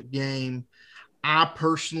championship game. I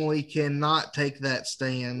personally cannot take that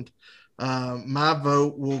stand. My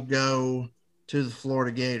vote will go to the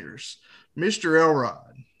Florida Gators. Mr.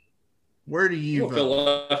 Elrod, where do you vote?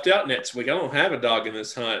 Feel left out next week. I don't have a dog in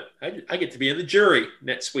this hunt. I get to be in the jury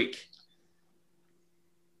next week.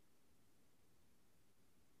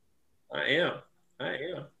 I am.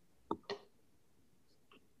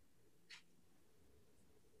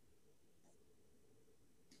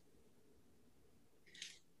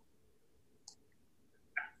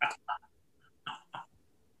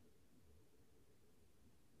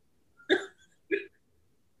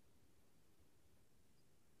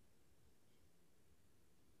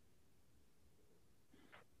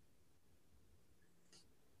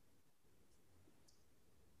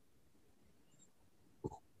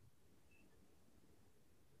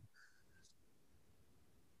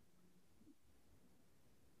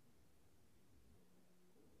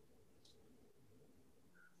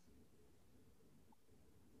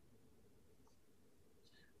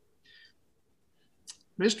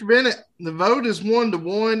 Mr. Bennett, the vote is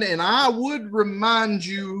 1-1, and I would remind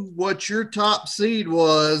you what your top seed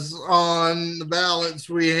was on the ballots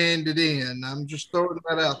we handed in. I'm just throwing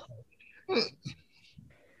that out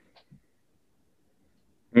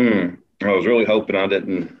there. I was really hoping I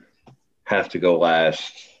didn't have to go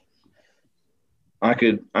last. I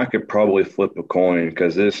could probably flip a coin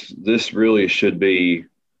because this really should be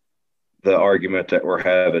the argument that we're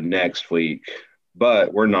having next week,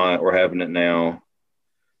 but we're not. We're having it now.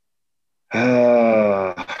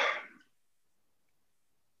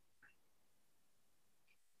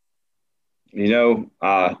 You know,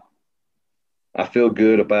 I feel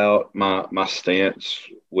good about my stance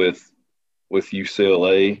with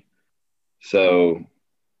UCLA. So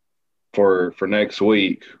for next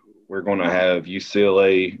week, we're going to have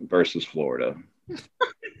UCLA versus Florida.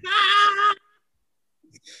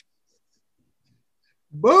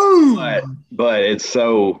 Boom! But it's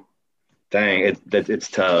so dang it's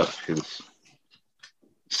tough because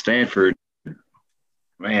Stanford,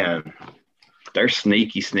 man, they're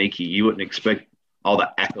sneaky. You wouldn't expect all the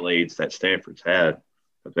accolades that Stanford's had,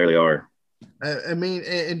 but there they are. I mean,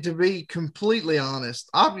 and to be completely honest,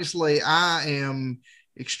 obviously I am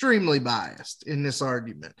extremely biased in this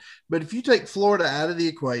argument. But if you take Florida out of the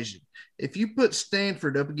equation, if you put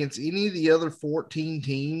Stanford up against any of the other 14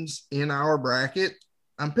 teams in our bracket,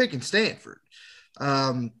 I'm picking Stanford.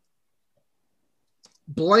 Um,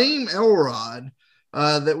 blame Elrod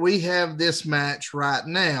that we have this match right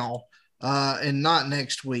now and not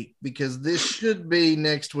next week, because this should be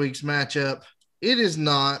next week's matchup. It is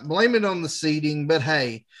not. Blame it on the seeding, but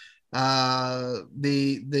hey, the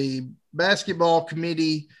basketball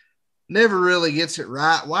committee never really gets it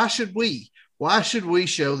right. Why should we? Why should we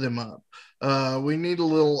show them up? We need a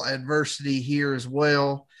little adversity here as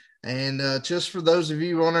well. And just for those of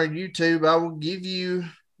you on our YouTube, I will give you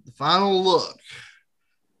the final look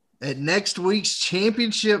at next week's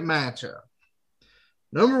championship matchup.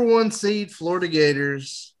 Number 1 seed, Florida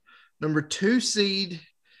Gators. Number 2 seed,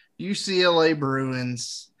 UCLA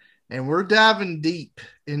Bruins. And we're diving deep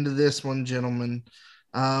into this one, gentlemen.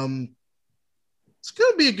 It's going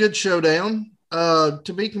to be a good showdown.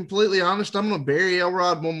 To be completely honest, I'm going to bury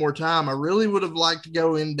Elrod one more time. I really would have liked to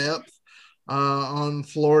go in depth on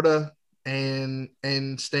Florida and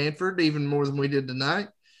Stanford, even more than we did tonight.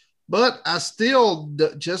 But I still,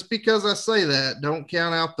 just because I say that, don't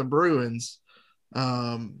count out the Bruins.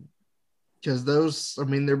 Because those, I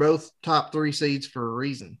mean, they're both top 3 seeds for a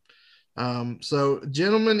reason. So,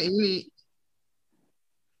 gentlemen, I'm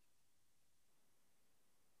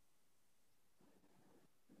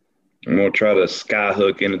going to try to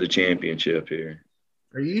skyhook into the championship here.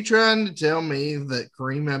 are you trying to tell me that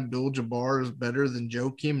Kareem Abdul-Jabbar is better than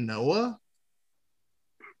Joakim Noah?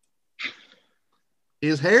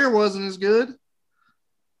 His hair wasn't as good.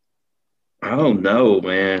 I don't know,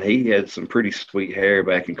 man. He had some pretty sweet hair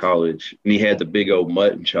back in college, and he had the big old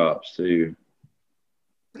mutton chops too.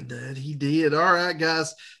 That he did. All right,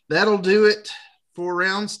 guys, that'll do it for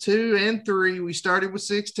rounds 2 and 3. We started with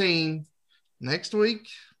 16. Next week,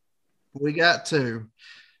 we got 2.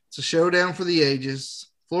 It's a showdown for the ages.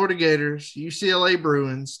 Florida Gators, UCLA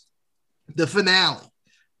Bruins, the finale,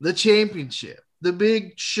 the championship, the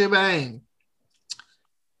big shebang.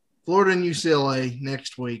 Florida and UCLA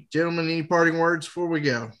next week. Gentlemen, any parting words before we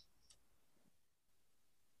go?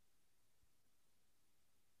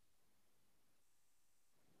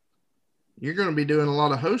 You're going to be doing a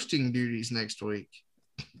lot of hosting duties next week.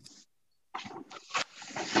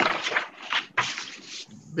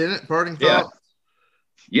 Bennett, parting thoughts?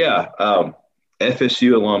 Yeah.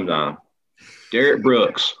 FSU alumni, Derek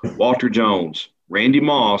Brooks, Walter Jones, Randy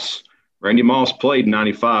Moss. Randy Moss played in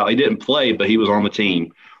 95. He didn't play, but he was on the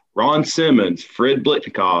team. Ron Simmons, Fred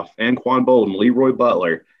Blitnikoff, Anquan Bolden, Leroy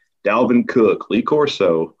Butler, Dalvin Cook, Lee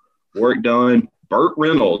Corso, Warwick Dunn, Burt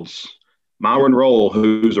Reynolds, Myron Roll,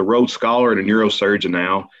 who's a Rhodes Scholar and a neurosurgeon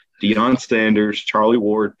now, Deion Sanders, Charlie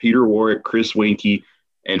Ward, Peter Warwick, Chris Winkie,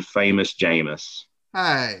 and famous Jameis.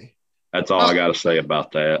 Hey. That's all I got to say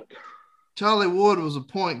about that. Charlie Ward was a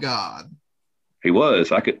point guard. He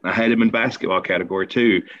was. I had him in basketball category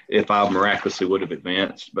too if I miraculously would have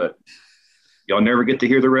advanced, but y'all never get to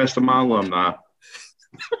hear the rest of my alumni.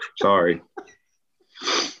 Sorry.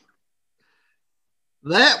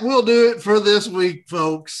 That will do it for this week,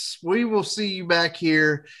 folks. We will see you back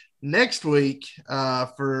here next week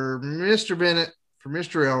for Mr. Bennett, for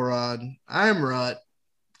Mr. Elrod. I'm Rut,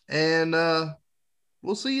 and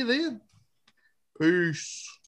we'll see you then. Peace.